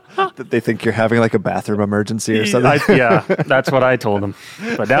They think you're having like a bathroom emergency or something. yeah, that's what I told them.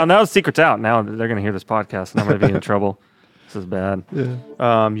 But now the secret's out. Now they're going to hear this podcast, and I'm going to be in trouble. This is bad.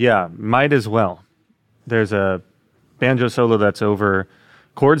 Yeah, might as well. There's a banjo solo that's over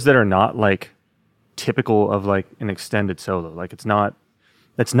chords that are not like typical of like an extended solo. Like it's not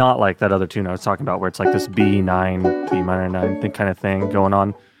like that other tune I was talking about where it's like this B9, B minor 9 kind of thing going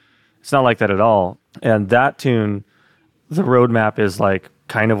on. It's not like that at all. And that tune, the roadmap is like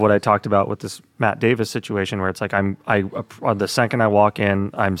kind of what I talked about with this Matt Davis situation where it's like the second I walk in,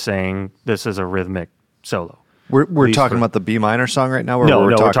 I'm saying this is a rhythmic solo. We're talking about the B minor song right now? Or No,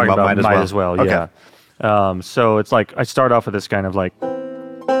 we're talking about Might As Well? Okay. Yeah. So it's like I start off with this kind of like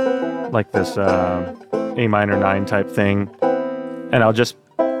this A minor 9 type thing, and I'll just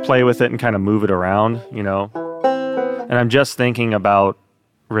play with it and kind of move it around, you know. And I'm just thinking about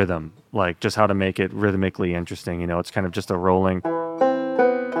rhythm, like just how to make it rhythmically interesting, you know. It's kind of just a rolling,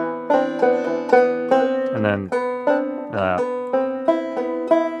 and then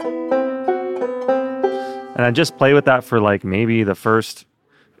and I just play with that for like maybe the first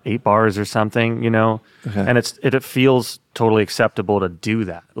 8 bars or something, you know. Okay. And it feels totally acceptable to do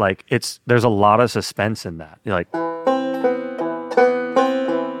that. Like there's a lot of suspense in that. You're like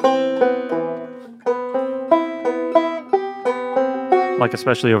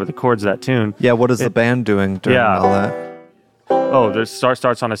especially over the chords of that tune. Yeah, what is the band doing during all that? Oh, the starts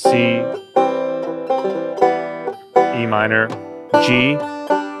on a C, E minor, G,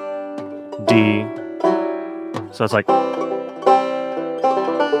 D. So it's like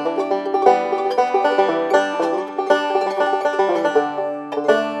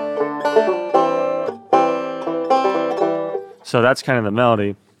so that's kind of the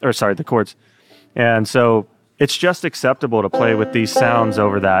melody, or sorry, the chords. And so it's just acceptable to play with these sounds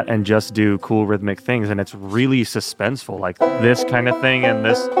over that and just do cool rhythmic things. And it's really suspenseful, like this kind of thing and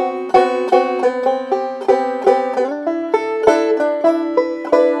this.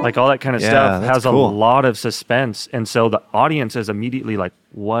 Like all that kind of stuff has a lot of suspense. And so the audience is immediately like,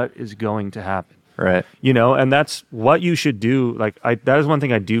 what is going to happen? Right. You know, and that's what you should do. Like that is one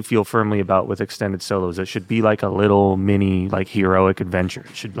thing I do feel firmly about with extended solos. It should be like a little mini, like heroic adventure.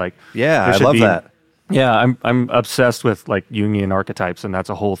 It should like, I love that. Yeah, I'm obsessed with like Jungian archetypes, and that's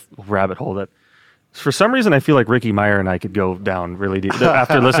a whole rabbit hole that for some reason I feel like Ricky Meyer and I could go down really deep.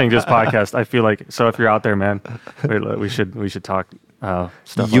 After listening to this podcast, I feel like, so if you're out there, man, we should talk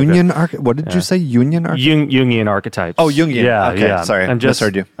stuff Jungian what did you say? Jungian Jungian archetypes. Oh, Jungian. Yeah, okay. Yeah. Sorry, I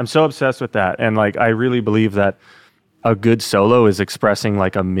misheard you. I'm so obsessed with that, and like I really believe that a good solo is expressing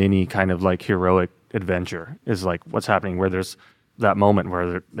like a mini kind of like heroic adventure. Is like what's happening where there's that moment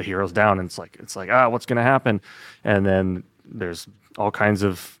where the hero's down and it's like what's going to happen, and then there's all kinds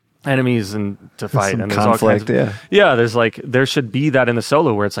of enemies and to fight, and there's conflict, all kinds of, there's like there should be that in the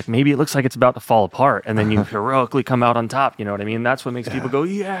solo where it's like maybe it looks like it's about to fall apart and then you heroically come out on top, you know what I mean? That's what makes people go,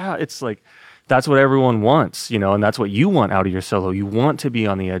 it's like that's what everyone wants, you know, and that's what you want out of your solo. You want to be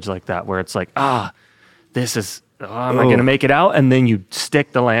on the edge like that where it's like this is am I going to make it out? And then you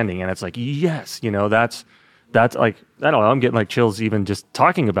stick the landing and it's like yes, you know, that's like, I don't know, I'm getting like chills even just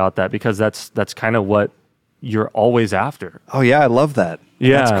talking about that because that's kind of what you're always after. Oh yeah, I love that.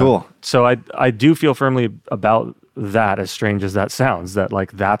 Yeah. That's cool. So I do feel firmly about that, as strange as that sounds, that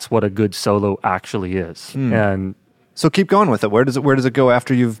like that's what a good solo actually is. And so keep going with it. Where does it go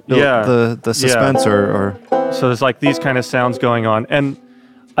after you've built the suspense or so there's like these kind of sounds going on. And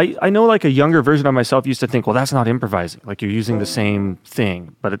I know like a younger version of myself used to think, well, that's not improvising. Like you're using the same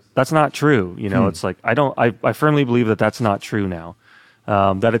thing, but that's not true. You know, it's like, I firmly believe that that's not true now.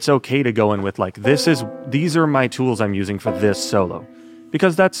 That it's okay to go in with like, these are my tools I'm using for this solo.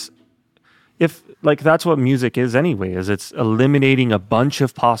 Because that's what music is anyway, is it's eliminating a bunch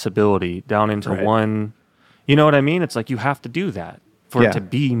of possibility down into one, you know what I mean? It's like, you have to do that. For it to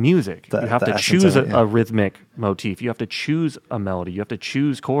be music. You have to choose a rhythmic motif. You have to choose a melody. You have to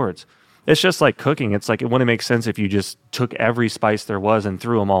choose chords. It's just like cooking. It's like it wouldn't make sense if you just took every spice there was and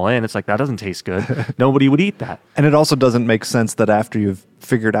threw them all in. It's like that doesn't taste good. Nobody would eat that. And it also doesn't make sense that after you've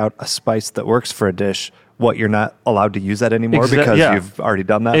figured out a spice that works for a dish, you're not allowed to use that anymore because you've already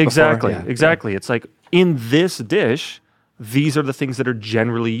done that exactly. before? Exactly. It's like in this dish, these are the things that are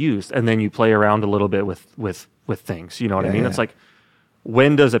generally used. And then you play around a little bit with things. You know what I mean? It's like,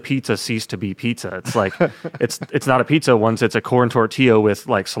 when does a pizza cease to be pizza? It's like it's not a pizza once it's a corn tortilla with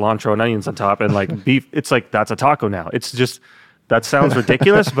like cilantro and onions on top and like beef. It's like that's a taco now. It's just that sounds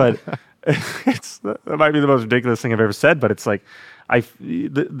ridiculous, but that might be the most ridiculous thing I've ever said. But it's like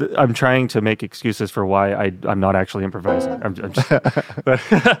I'm trying to make excuses for why I'm not actually improvising. I'm just,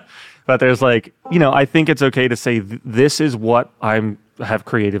 but there's like, I think it's okay to say this is what have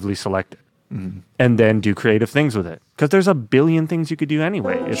creatively selected. And then do creative things with it. Because there's a billion things you could do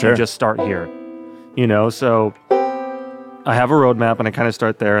anyway if you just start here. So I have a roadmap and I kind of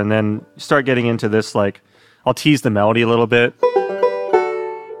start there and then start getting into this, like, I'll tease the melody a little bit.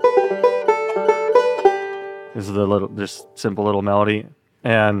 This is this simple little melody.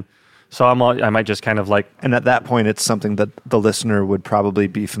 And so I might just kind of like... And at that point, it's something that the listener would probably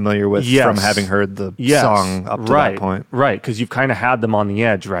be familiar with from having heard the song up to that point. Right, because you've kind of had them on the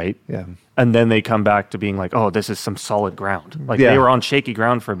edge, right? Yeah. And then they come back to being like, oh, this is some solid ground. Like they were on shaky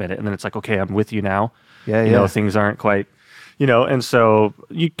ground for a minute. And then it's like, okay, I'm with you now. Yeah, things aren't quite, and so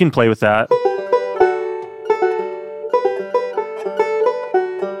you can play with that.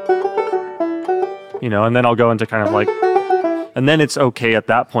 And then I'll go into kind of like... And then it's okay at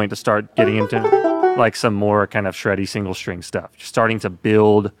that point to start getting into like some more kind of shreddy single string stuff. You're starting to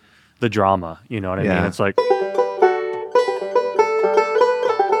build the drama. You know what I mean? It's like...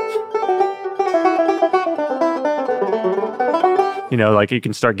 like you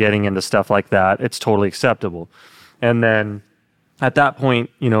can start getting into stuff like that. It's totally acceptable. And then at that point,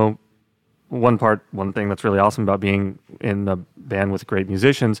 one thing that's really awesome about being in the band with great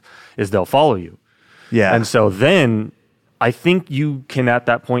musicians is they'll follow you. Yeah. And so then... I think you can at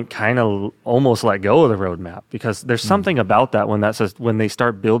that point kind of almost let go of the roadmap because there's something about that when they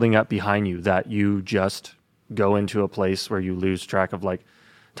start building up behind you that you just go into a place where you lose track of like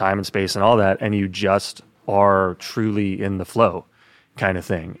time and space and all that and you just are truly in the flow kind of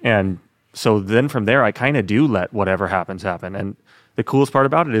thing. And so then from there I kind of do let whatever happens happen. And the coolest part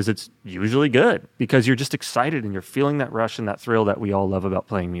about it is it's usually good because you're just excited and you're feeling that rush and that thrill that we all love about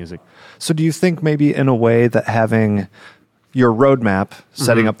playing music. So do you think maybe in a way that having your roadmap,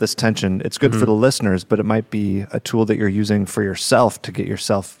 setting up this tension, it's good for the listeners, but it might be a tool that you're using for yourself to get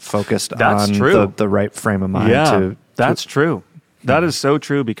yourself focused on the right frame of mind. Yeah, that's true. That is so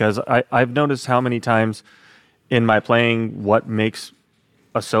true because I've noticed how many times in my playing what makes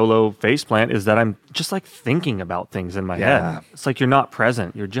a solo face plant is that I'm just like thinking about things in my head. It's like you're not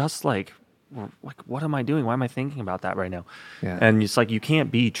present. You're just like, what am I doing? Why am I thinking about that right now? Yeah. And it's like you can't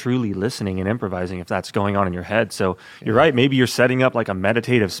be truly listening and improvising if that's going on in your head. So you're right. Maybe you're setting up like a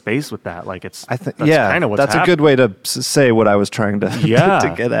meditative space with that. Like that's kind of what's that's happening. A good way to say what I was trying to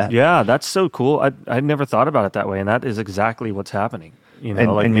to get at. Yeah, that's so cool. I'd never thought about it that way, and that is exactly what's happening.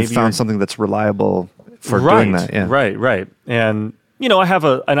 And you found something that's reliable for doing that. Yeah. Right. And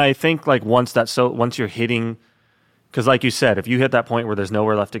I think like once you're hitting, because like you said, if you hit that point where there's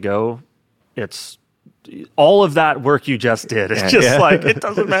nowhere left to go. It's all of that work you just did. It's just like it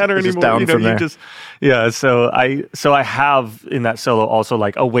doesn't matter anymore. Down from there. So I have in that solo also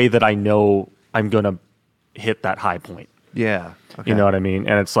like a way that I know I'm gonna hit that high point. Yeah, okay. You know what I mean.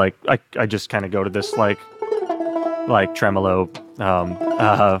 And it's like I just kind of go to this like tremolo.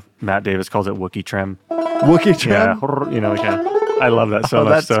 Matt Davis calls it Wookiee trem. Wookiee trem. Yeah, I love that so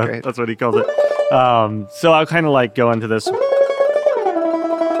much. So great. That's what he calls it. So I'll kind of like go into this.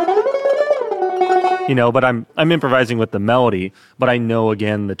 But I'm improvising with the melody, but I know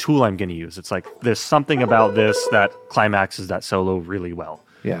again the tool I'm going to use. It's like there's something about this that climaxes that solo really well.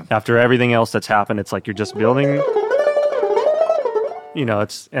 Yeah. After everything else that's happened, it's like you're just building.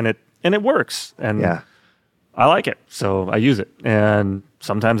 It works, and I like it, so I use it, and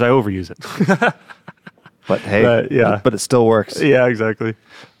sometimes I overuse it. But hey, but it still works. Yeah, exactly.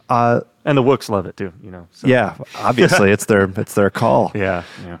 And the Wooks love it too, So. Yeah, obviously it's their call. Yeah.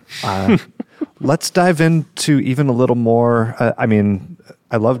 Let's dive into even a little more.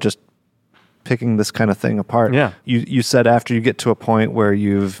 I love just picking this kind of thing apart. Yeah. You said after you get to a point where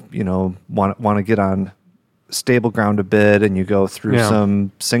you've want to get on stable ground a bit, and you go through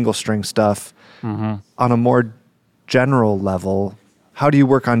some single string stuff. On a more general level, how do you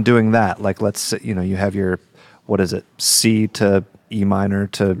work on doing that? Like, let's say, you have your C to E minor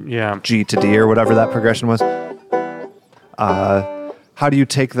to G to D or whatever that progression was. How do you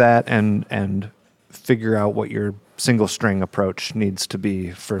take that and figure out what your single string approach needs to be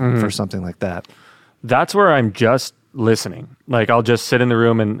for something like that? That's where I'm just listening. Like I'll just sit in the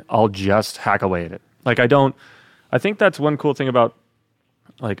room and I'll just hack away at it. Like I think that's one cool thing about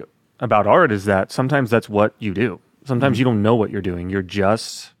art is that sometimes that's what you do. Sometimes you don't know what you're doing. You're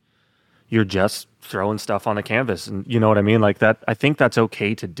just you're just throwing stuff on a canvas, and you know what I mean? Like that, I think that's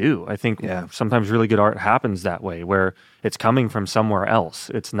okay to do. I think sometimes really good art happens that way, where it's coming from somewhere else.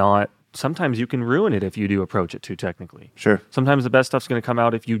 It's not, sometimes you can ruin it if you do approach it too technically. Sure. Sometimes the best stuff's going to come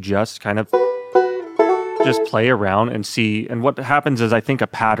out if you just kind of just play around and see. And what happens is I think a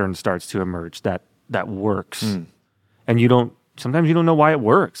pattern starts to emerge that works. And sometimes you don't know why it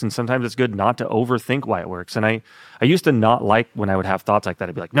works. And sometimes it's good not to overthink why it works. And I used to not like when I would have thoughts like that.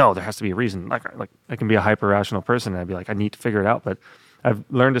 I'd be like, no, there has to be a reason. Like I can be a hyper rational person, and I'd be like, I need to figure it out. But I've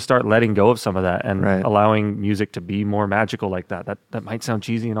learned to start letting go of some of that and allowing music to be more magical like that. That might sound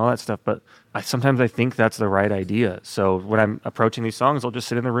cheesy and all that stuff, but sometimes I think that's the right idea. So when I'm approaching these songs, I'll just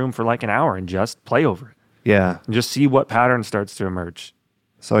sit in the room for like an hour and just play over it. Yeah. And just see what pattern starts to emerge.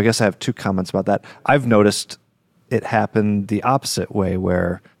 So I guess I have two comments about that. I've noticed it happened the opposite way,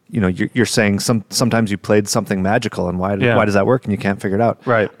 where you're saying sometimes you played something magical, and why does that work, and you can't figure it out.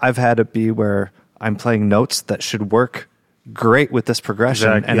 Right. I've had it be where I'm playing notes that should work great with this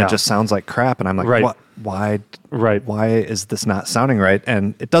progression, and it just sounds like crap, and I'm like, what? Why is this not sounding right?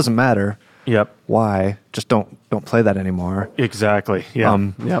 And it doesn't matter. Yep. Why? Just don't play that anymore. Exactly.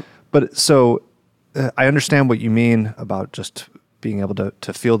 Yeah. Yep. But so I understand what you mean about just being able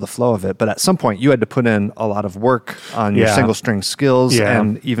to feel the flow of it. But at some point you had to put in a lot of work on your single string skills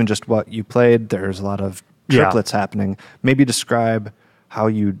and even just what you played. There's a lot of triplets happening. Maybe describe how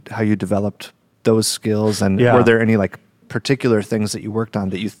you developed those skills, and were there any like particular things that you worked on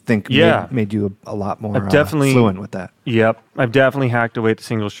that you think made you a lot more fluent with that? Yep. I've definitely hacked away at the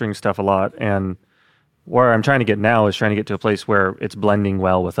single string stuff a lot. And where I'm trying to get now is trying to get to a place where it's blending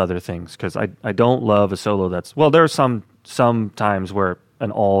well with other things. Because I don't love a solo that's, well, there are some times where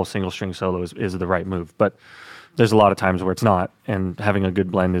an all single string solo is the right move, but there's a lot of times where it's not, and having a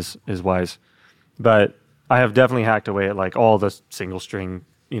good blend is wise. But I have definitely hacked away at like all the single string,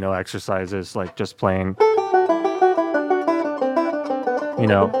 exercises, like just playing,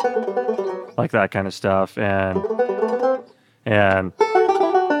 like that kind of stuff, and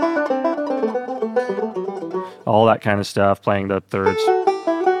all that kind of stuff, playing the thirds.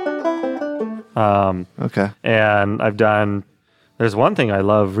 Okay. And there's one thing I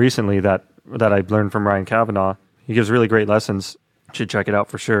love recently that I've learned from Ryan Kavanaugh. He gives really great lessons. Should check it out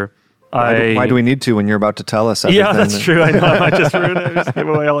for sure. Why do we need to when you're about to tell us everything? Yeah, that's true. I know. I might just ruin it. I just give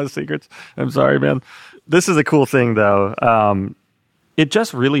away all his secrets. I'm sorry, man. This is a cool thing, though. It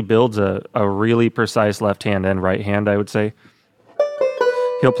just really builds a really precise left hand and right hand, I would say.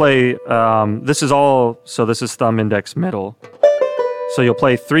 He'll play, this is thumb, index, middle. So you'll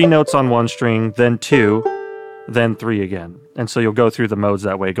play 3 notes on one string, then 2, then 3 again. And so you'll go through the modes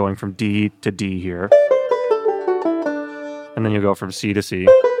that way, going from D to D here. And then you'll go from C to C.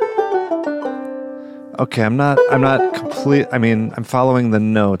 Okay, I'm not complete. I mean, I'm following the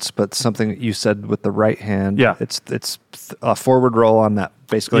notes, but something that you said with the right hand, it's a forward roll on that,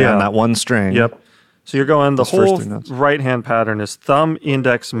 basically on that one string. Yep. So you're going, the whole right hand pattern is thumb,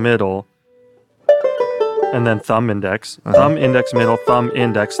 index, middle, and then thumb, index, thumb, index, middle, thumb,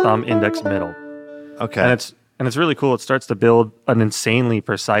 index, middle. Okay. And it's really cool. It starts to build an insanely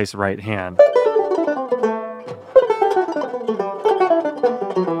precise right hand.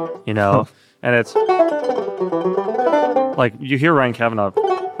 And it's like you hear Ryan Kavanaugh,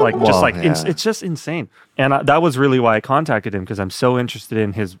 it's just insane. And that was really why I contacted him, because I'm so interested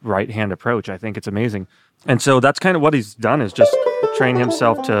in his right hand approach. I think it's amazing. And so that's kind of what he's done, is just train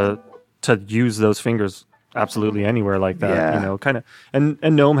himself to use those fingers absolutely anywhere like that. Kind of. And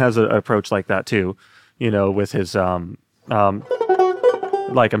Gnome has an approach like that too. With his like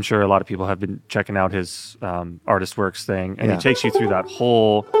I'm sure a lot of people have been checking out his Artist Works thing, and he takes you through that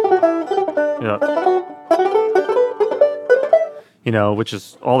whole. Which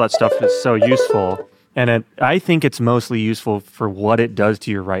is, all that stuff is so useful. And I think it's mostly useful for what it does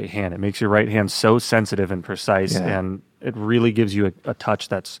to your right hand. It makes your right hand so sensitive and precise, and it really gives you a touch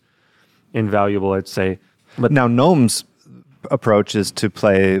that's invaluable, I'd say. But now Gnome's approach is to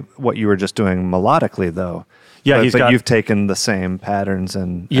play what you were just doing melodically, though. Yeah, but you've taken the same patterns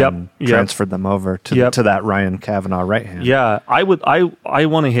and transferred them over to that Ryan Kavanaugh right hand. Yeah, I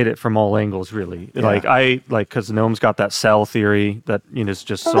want to hit it from all angles, really. Yeah. Because Gnome's got that cell theory that is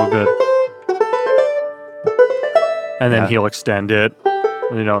just so good. And then he'll extend it,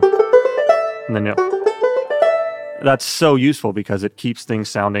 and then that's so useful because it keeps things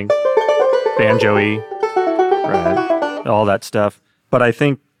sounding banjo-y, right? All that stuff. But I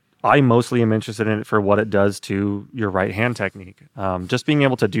think I mostly am interested in it for what it does to your right hand technique. Just being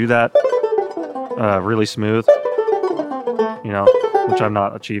able to do that really smooth, which I'm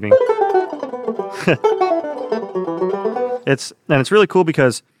not achieving. It's really cool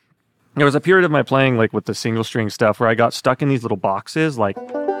because there was a period of my playing like with the single string stuff where I got stuck in these little boxes, like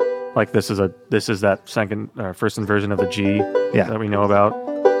this is that first inversion of the G that we know about.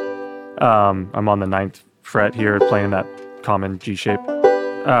 I'm on the 9th fret here playing that common G shape.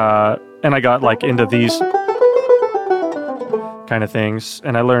 And I got like into these kind of things,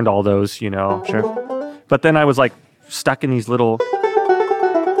 and I learned all those, Sure. But then I was like stuck in these little,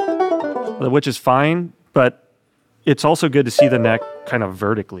 which is fine, but it's also good to see the neck kind of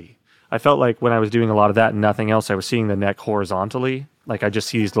vertically. I felt like when I was doing a lot of that and nothing else, I was seeing the neck horizontally. Like I just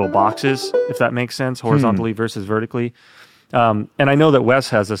see these little boxes, if that makes sense, horizontally versus vertically. And I know that Wes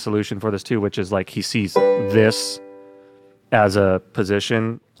has a solution for this too, which is like he sees this as a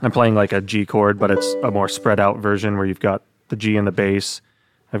position. I'm playing like a G chord, but it's a more spread out version where you've got the G in the bass.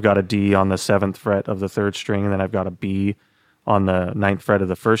 I've got a D on the 7th fret of the 3rd string, and then I've got a B on the 9th fret of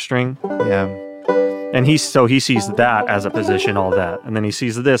the 1st string. Yeah. And he sees that as a position, all that. And then he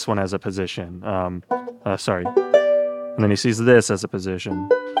sees this one as a position. And then he sees this as a position.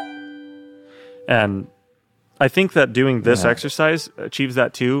 And I think that doing this exercise achieves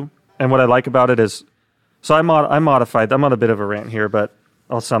that too. And what I like about it is, so I modified, I'm on a bit of a rant here, but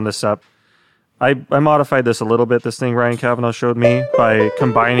I'll sum this up. I modified this a little bit, this thing Ryan Cavanaugh showed me, by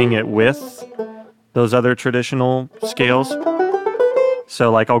combining it with those other traditional scales.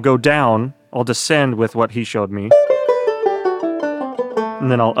 So like I'll go down, I'll descend with what he showed me,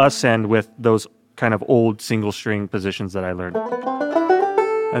 and then I'll ascend with those kind of old single string positions that I learned.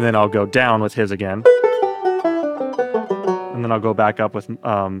 And then I'll go down with his again. And then I'll go back up with...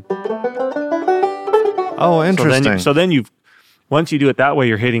 Oh, interesting. So then you've... Once you do it that way,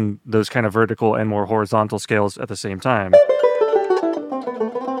 you're hitting those kind of vertical and more horizontal scales at the same time.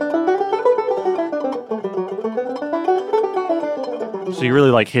 So you're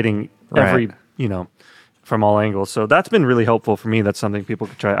really like hitting every, from all angles. So that's been really helpful for me. That's something people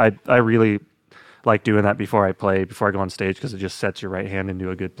could try. I really like doing that before I go on stage, because it just sets your right hand into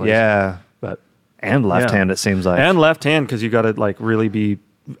a good place. Yeah. And left Yeah. hand, it seems like. And left hand, because you got to like really be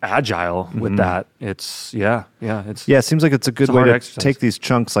agile with that. It's it seems like it's a good way to take these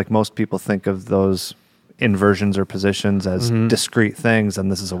chunks. Like most people think of those inversions or positions as discrete things,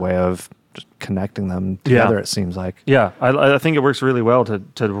 and this is a way of just connecting them together, it seems like. Yeah, I think it works really well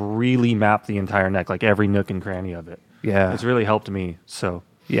to really map the entire neck, like every nook and cranny of it. Yeah. It's really helped me, so.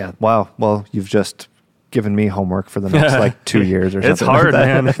 Yeah, wow. Well, you've just given me homework for the next like 2 years or something. It's hard, like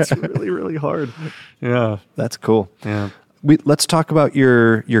that. man. It's really, really hard. Yeah. That's cool. Yeah. Let's talk about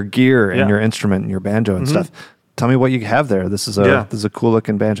your gear and your instrument and your banjo and stuff. Tell me what you have there. This is a cool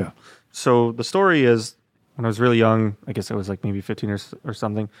looking banjo. So the story is, when I was really young, I guess I was like maybe 15 or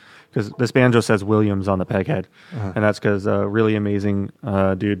something, because this banjo says Williams on the peg head. And that's because a really amazing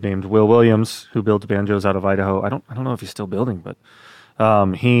dude named Will Williams, who builds banjos out of Idaho. I don't know if he's still building, but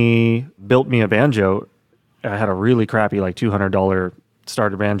he built me a banjo. I had a really crappy like $200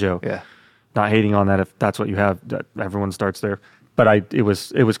 starter banjo. Yeah. Not hating on that if that's what you have. Everyone starts there. But it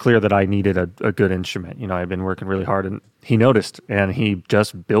was clear that I needed a good instrument. I'd been working really hard, and he noticed, and he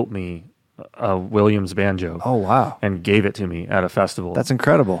just built me a Williams banjo. Oh, wow. And gave it to me at a festival. That's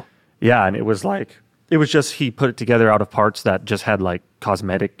incredible. Yeah, and it was just he put it together out of parts that just had like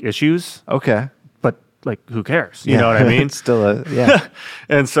cosmetic issues. Okay. But like, who cares? You know what I mean? It's still yeah.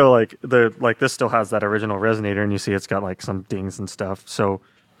 And so like this still has that original resonator, and you see it's got like some dings and stuff. So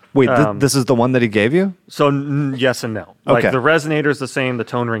wait, this is the one that he gave you? So yes and no. Okay. Like the resonator is the same, the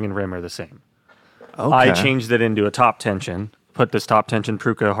tone ring and rim are the same. Okay. I changed it into a top tension. Put this top tension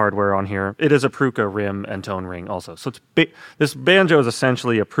Pruka hardware on here. It is a Pruka rim and tone ring also. So this banjo is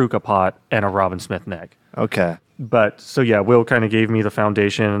essentially a Pruka pot and a Robin Smith neck. Okay. But so yeah, Will kind of gave me the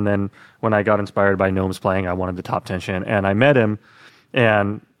foundation, and then when I got inspired by Gnome's playing, I wanted the top tension, and I met him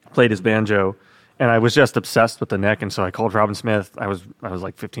and played his banjo, and I was just obsessed with the neck, and so I called Robin Smith. I was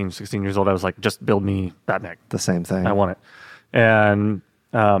like 15, 16 years old. I was like, just build me that neck. The same thing. I want it. And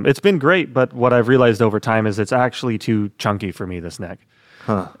it's been great, but what I've realized over time is it's actually too chunky for me, this neck.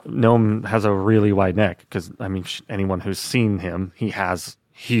 Huh. Gnome has a really wide neck, because, I mean, anyone who's seen him, he has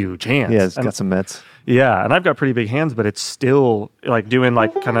huge hands. Yeah, it's got some mitts. Yeah, and I've got pretty big hands, but it's still, like, doing,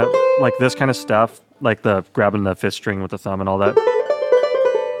 like, kind of, like, this kind of stuff, like the grabbing the fifth string with the thumb and all that,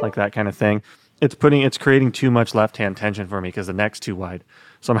 like that kind of thing. It's creating too much left-hand tension for me, because the neck's too wide.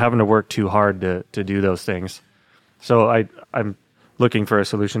 So I'm having to work too hard to do those things. So I'm looking for a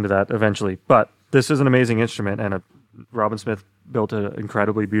solution to that eventually. But this is an amazing instrument, and Robin Smith built an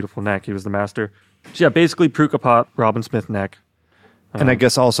incredibly beautiful neck. He was the master. So yeah, basically Pruka pot, Robin Smith neck. And I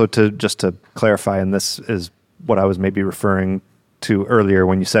guess also to clarify, and this is what I was maybe referring to earlier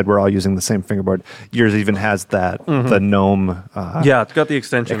when you said we're all using the same fingerboard. Yours even has that the gnome. Yeah, it's got the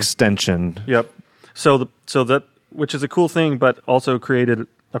extension. Yep. So that, which is a cool thing, but also created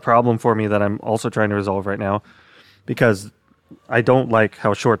a problem for me that I'm also trying to resolve right now, because I don't like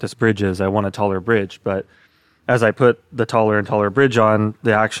how short this bridge is. I want a taller bridge, but as I put the taller and taller bridge on,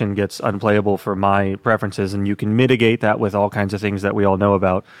 the action gets unplayable for my preferences, and you can mitigate that with all kinds of things that we all know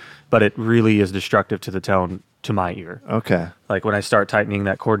about, but it really is destructive to the tone to my ear. Okay. Like when I start tightening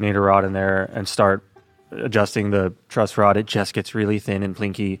that coordinator rod in there and start adjusting the truss rod, it just gets really thin and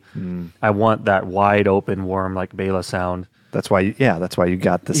plinky. I want that wide open, warm, like Bela sound. That's why you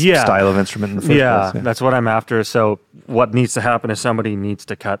got this style of instrument in the first place. Yeah, that's what I'm after. So what needs to happen is somebody needs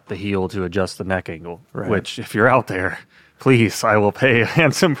to cut the heel to adjust the neck angle, which if you're out there, please, I will pay a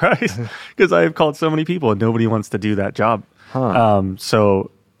handsome price, because I've called so many people and nobody wants to do that job.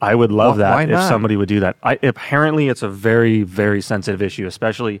 So I would love that if somebody would do that. Apparently it's a very, very sensitive issue,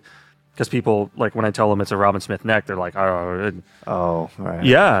 especially because people, like when I tell them it's a Robin Smith neck, they're like, all right.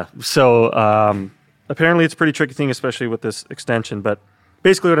 Yeah. So apparently it's a pretty tricky thing, especially with this extension. But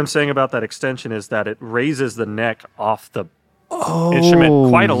basically what I'm saying about that extension is that it raises the neck off the instrument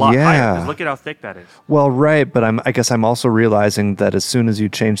quite a lot higher. 'Cause look at how thick that is. Well, right, but I guess I'm also realizing that as soon as you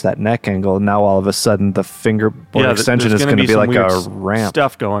change that neck angle, now all of a sudden the fingerboard extension is going to be like a ramp.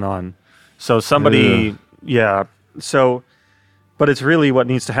 Stuff going on. So somebody, So, but it's really what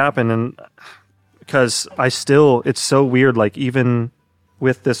needs to happen, and because it's so weird. Like even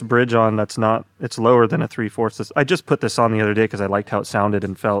with this bridge on, it's lower than a 3/4. I just put this on the other day because I liked how it sounded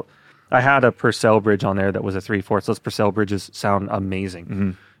and felt. I had a Purcell bridge on there that was a 3/4. Those Purcell bridges sound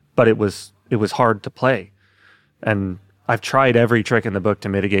amazing, but it was hard to play. And I've tried every trick in the book to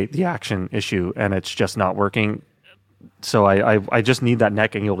mitigate the action issue, and it's just not working. So I just need that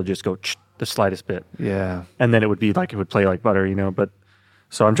neck angle to just go the slightest bit. Yeah. And then it would be like, it would play like butter, but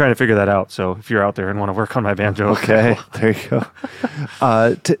so I'm trying to figure that out. So if you're out there and want to work on my banjo. Okay, there you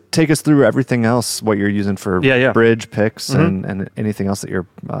go. Take us through everything else, what you're using for bridge picks and anything else that you're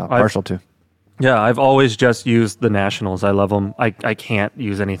partial to. Yeah, I've always just used the Nationals. I love them. I can't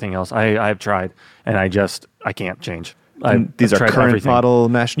use anything else. I've tried, and I can't change. These are current model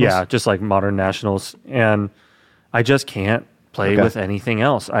Nationals? Yeah, just like modern Nationals. And I just can't play with anything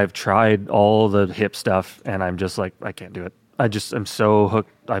else. I've tried all the hip stuff, and I'm just like, I can't do it. I'm so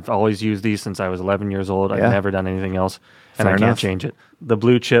hooked. I've always used these since I was 11 years old. I've never done anything else, and I can't change it. The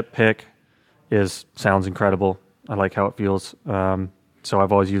blue chip pick sounds incredible. I like how it feels. So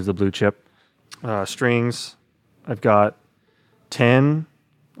I've always used the blue chip. Strings, I've got 10,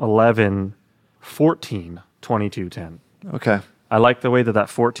 11, 14, 22, 10. Okay. I like the way that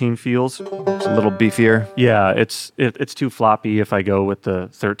 14 feels. It's a little beefier. Yeah, it's too floppy if I go with the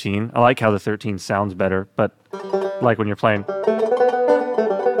 13. I like how the 13 sounds better, but like when you're playing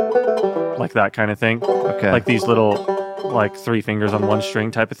like that kind of thing. Okay. Like these little like 3 fingers on one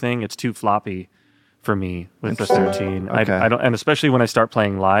string type of thing. It's too floppy for me with the 13. Okay. I don't, and especially when I start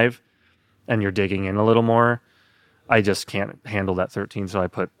playing live and you're digging in a little more, I just can't handle that 13, so I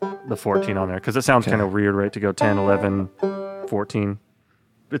put the 14 on there because it sounds kind of weird, right, to go 10, 11, 14.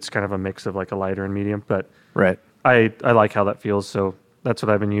 It's kind of a mix of like a lighter and medium, but I like how that feels, so that's what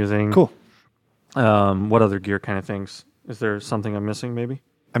I've been using. Cool. What other gear kind of things? Is there something I'm missing maybe?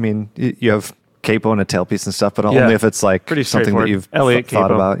 I mean, you have capo and a tailpiece and stuff, but only if it's like pretty something that you've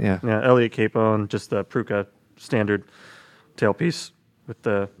thought about. Yeah, Elliott capo and just the Pruka standard tailpiece with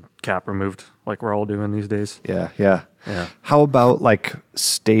the cap removed, like we're all doing these days. Yeah. How about like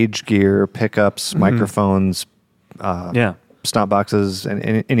stage gear, pickups, microphones, stomp boxes,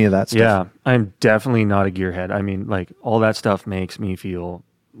 and any of that stuff? Yeah, I'm definitely not a gearhead. I mean, like all that stuff makes me feel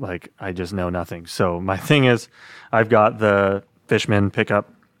like I just know nothing. So my thing is, I've got the Fishman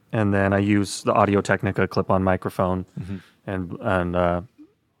pickup, and then I use the Audio Technica clip-on microphone, and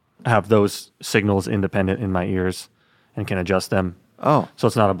have those signals independent in my ears, and can adjust them. Oh. So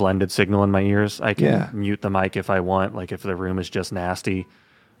it's not a blended signal in my ears. I can mute the mic if I want. Like if the room is just nasty,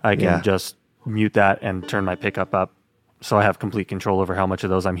 I can just mute that and turn my pickup up. So I have complete control over how much of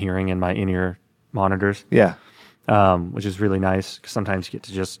those I'm hearing in my in-ear monitors. Yeah. Which is really nice because sometimes you get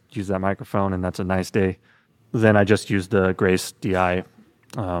to just use that microphone and that's a nice day. Then I just use the Grace DI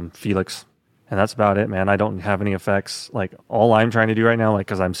Felix. And that's about it, man. I don't have any effects. Like all I'm trying to do right now, like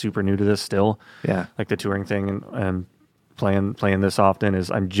because I'm super new to this still, like the touring thing and playing this often, is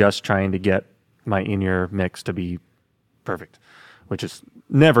I'm just trying to get my in-ear mix to be perfect, which is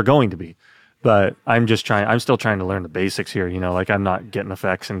never going to be. But I'm still trying to learn the basics here, like I'm not getting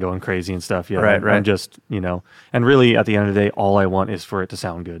effects and going crazy and stuff yet. Right. I'm just, and really at the end of the day, all I want is for it to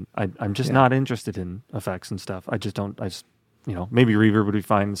sound good. I'm just not interested in effects and stuff. I maybe reverb would be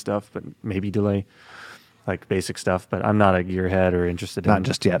fine and stuff, but maybe delay, like basic stuff. But I'm not a gearhead or interested in. Not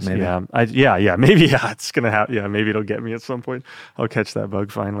just yet, maybe. Yeah, maybe. Yeah, it's gonna happen. Yeah, maybe it'll get me at some point. I'll catch that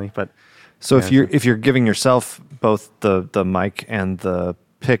bug finally. But so if you're giving yourself both the mic and the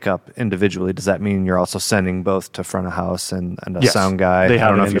pickup individually, does that mean you're also sending both to front of house and a Yes, sound guy? they I don't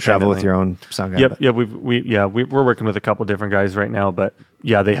have know it if you travel with independently. your own sound guy. Yep, but- yeah, we're working with a couple different guys right now, but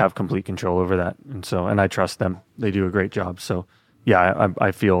yeah, they have complete control over that, and I trust them. They do a great job. So yeah,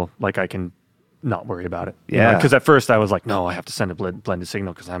 I feel like I can not worry about it. Yeah. Because at first I was like, no, I have to send a blended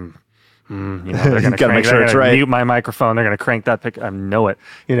signal because I'm. they're going gotta make sure it's right. Mute my microphone. They're going to crank that pick. I know it.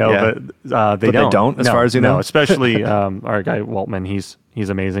 Yeah. But they But they don't. don't, as No, far as you know? No, especially our guy Waltman. He's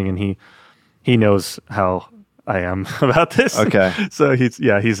amazing, and he knows how I am about this. Okay. So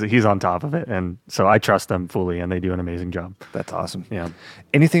he's on top of it, and so I trust them fully, and they do an amazing job. That's awesome. Yeah.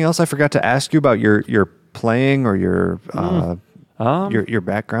 Anything else I forgot to ask you about your playing or your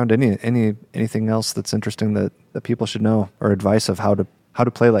background? Anything else that's interesting that people should know, or advice of how to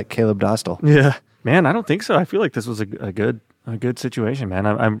play like Caleb Dostal? Yeah, man, I don't think so. I feel like this was a good situation, man.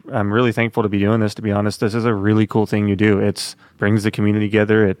 I'm really thankful to be doing this. To be honest, this is a really cool thing you do. It brings the community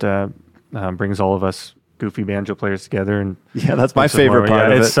together. It brings all of us goofy banjo players together, and Yeah, that's my favorite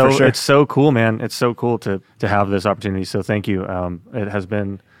part of it. For sure. It's so cool, man. It's so cool to have this opportunity. So thank you. It has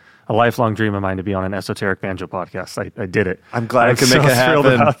been a lifelong dream of mine to be on an esoteric banjo podcast. I did it. I'm glad I I'm could so make it thrilled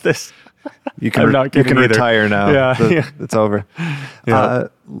happen. about this. You I'm can not you kidding can either. retire now. Yeah. It's over. Yeah.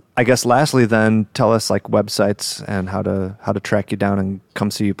 I guess lastly, then tell us like websites and how to track you down and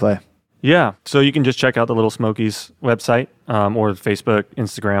come see you play. Yeah. So you can just check out the Little Smokies website or Facebook,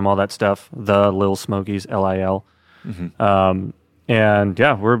 Instagram, all that stuff. The Little Smokies, LIL. And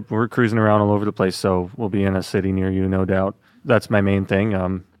yeah, we're cruising around all over the place. So we'll be in a city near you, no doubt. That's my main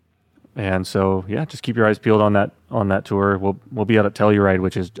thing. And so yeah, just keep your eyes peeled on that tour. We'll be out at Telluride,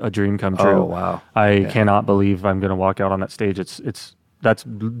 which is a dream come true. Oh, wow. I cannot believe I'm going to walk out on that stage. That's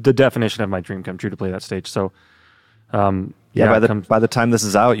the definition of my dream come true to play that stage. So by the time this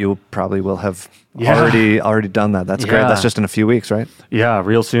is out, you probably will have already done that. That's great. Yeah. That's just in a few weeks, right? Yeah,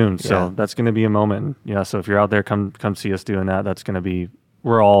 real soon. So Yeah. that's going to be a moment. Yeah. So if you're out there, come see us doing that. That's going to be.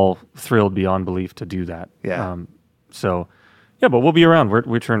 We're all thrilled beyond belief to do that. Yeah. So, yeah, but we'll be around.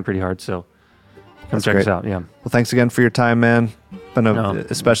 We're touring pretty hard. So come That's check great. us out. Yeah. Well, thanks again for your time, man.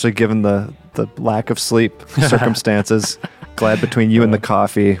 Especially given the lack of sleep circumstances. Glad between you and the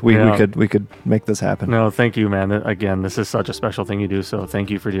coffee, we could make this happen. No, thank you, man. Again, this is such a special thing you do. So thank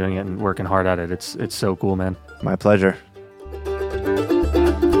you for doing it and working hard at it. It's so cool, man. My pleasure.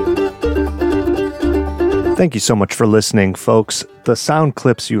 Thank you so much for listening, folks. The sound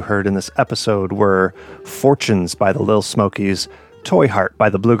clips you heard in this episode were Fortunes by the Lil Smokies, Toy Heart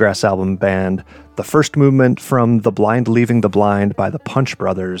by the Bluegrass Album Band, the first movement from The Blind Leaving the Blind by the Punch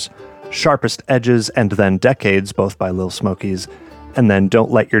Brothers, Sharpest Edges and then Decades, both by Lil Smokies, and then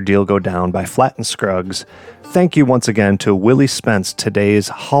Don't Let Your Deal Go Down by Flat and Scruggs. Thank you once again to Willie Spence, today's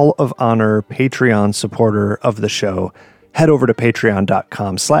Hall of Honor Patreon supporter of the show. Head over to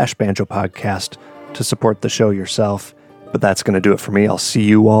patreon.com/banjopodcast to support the show yourself. But that's going to do it for me. I'll see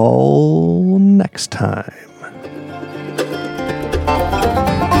you all next time.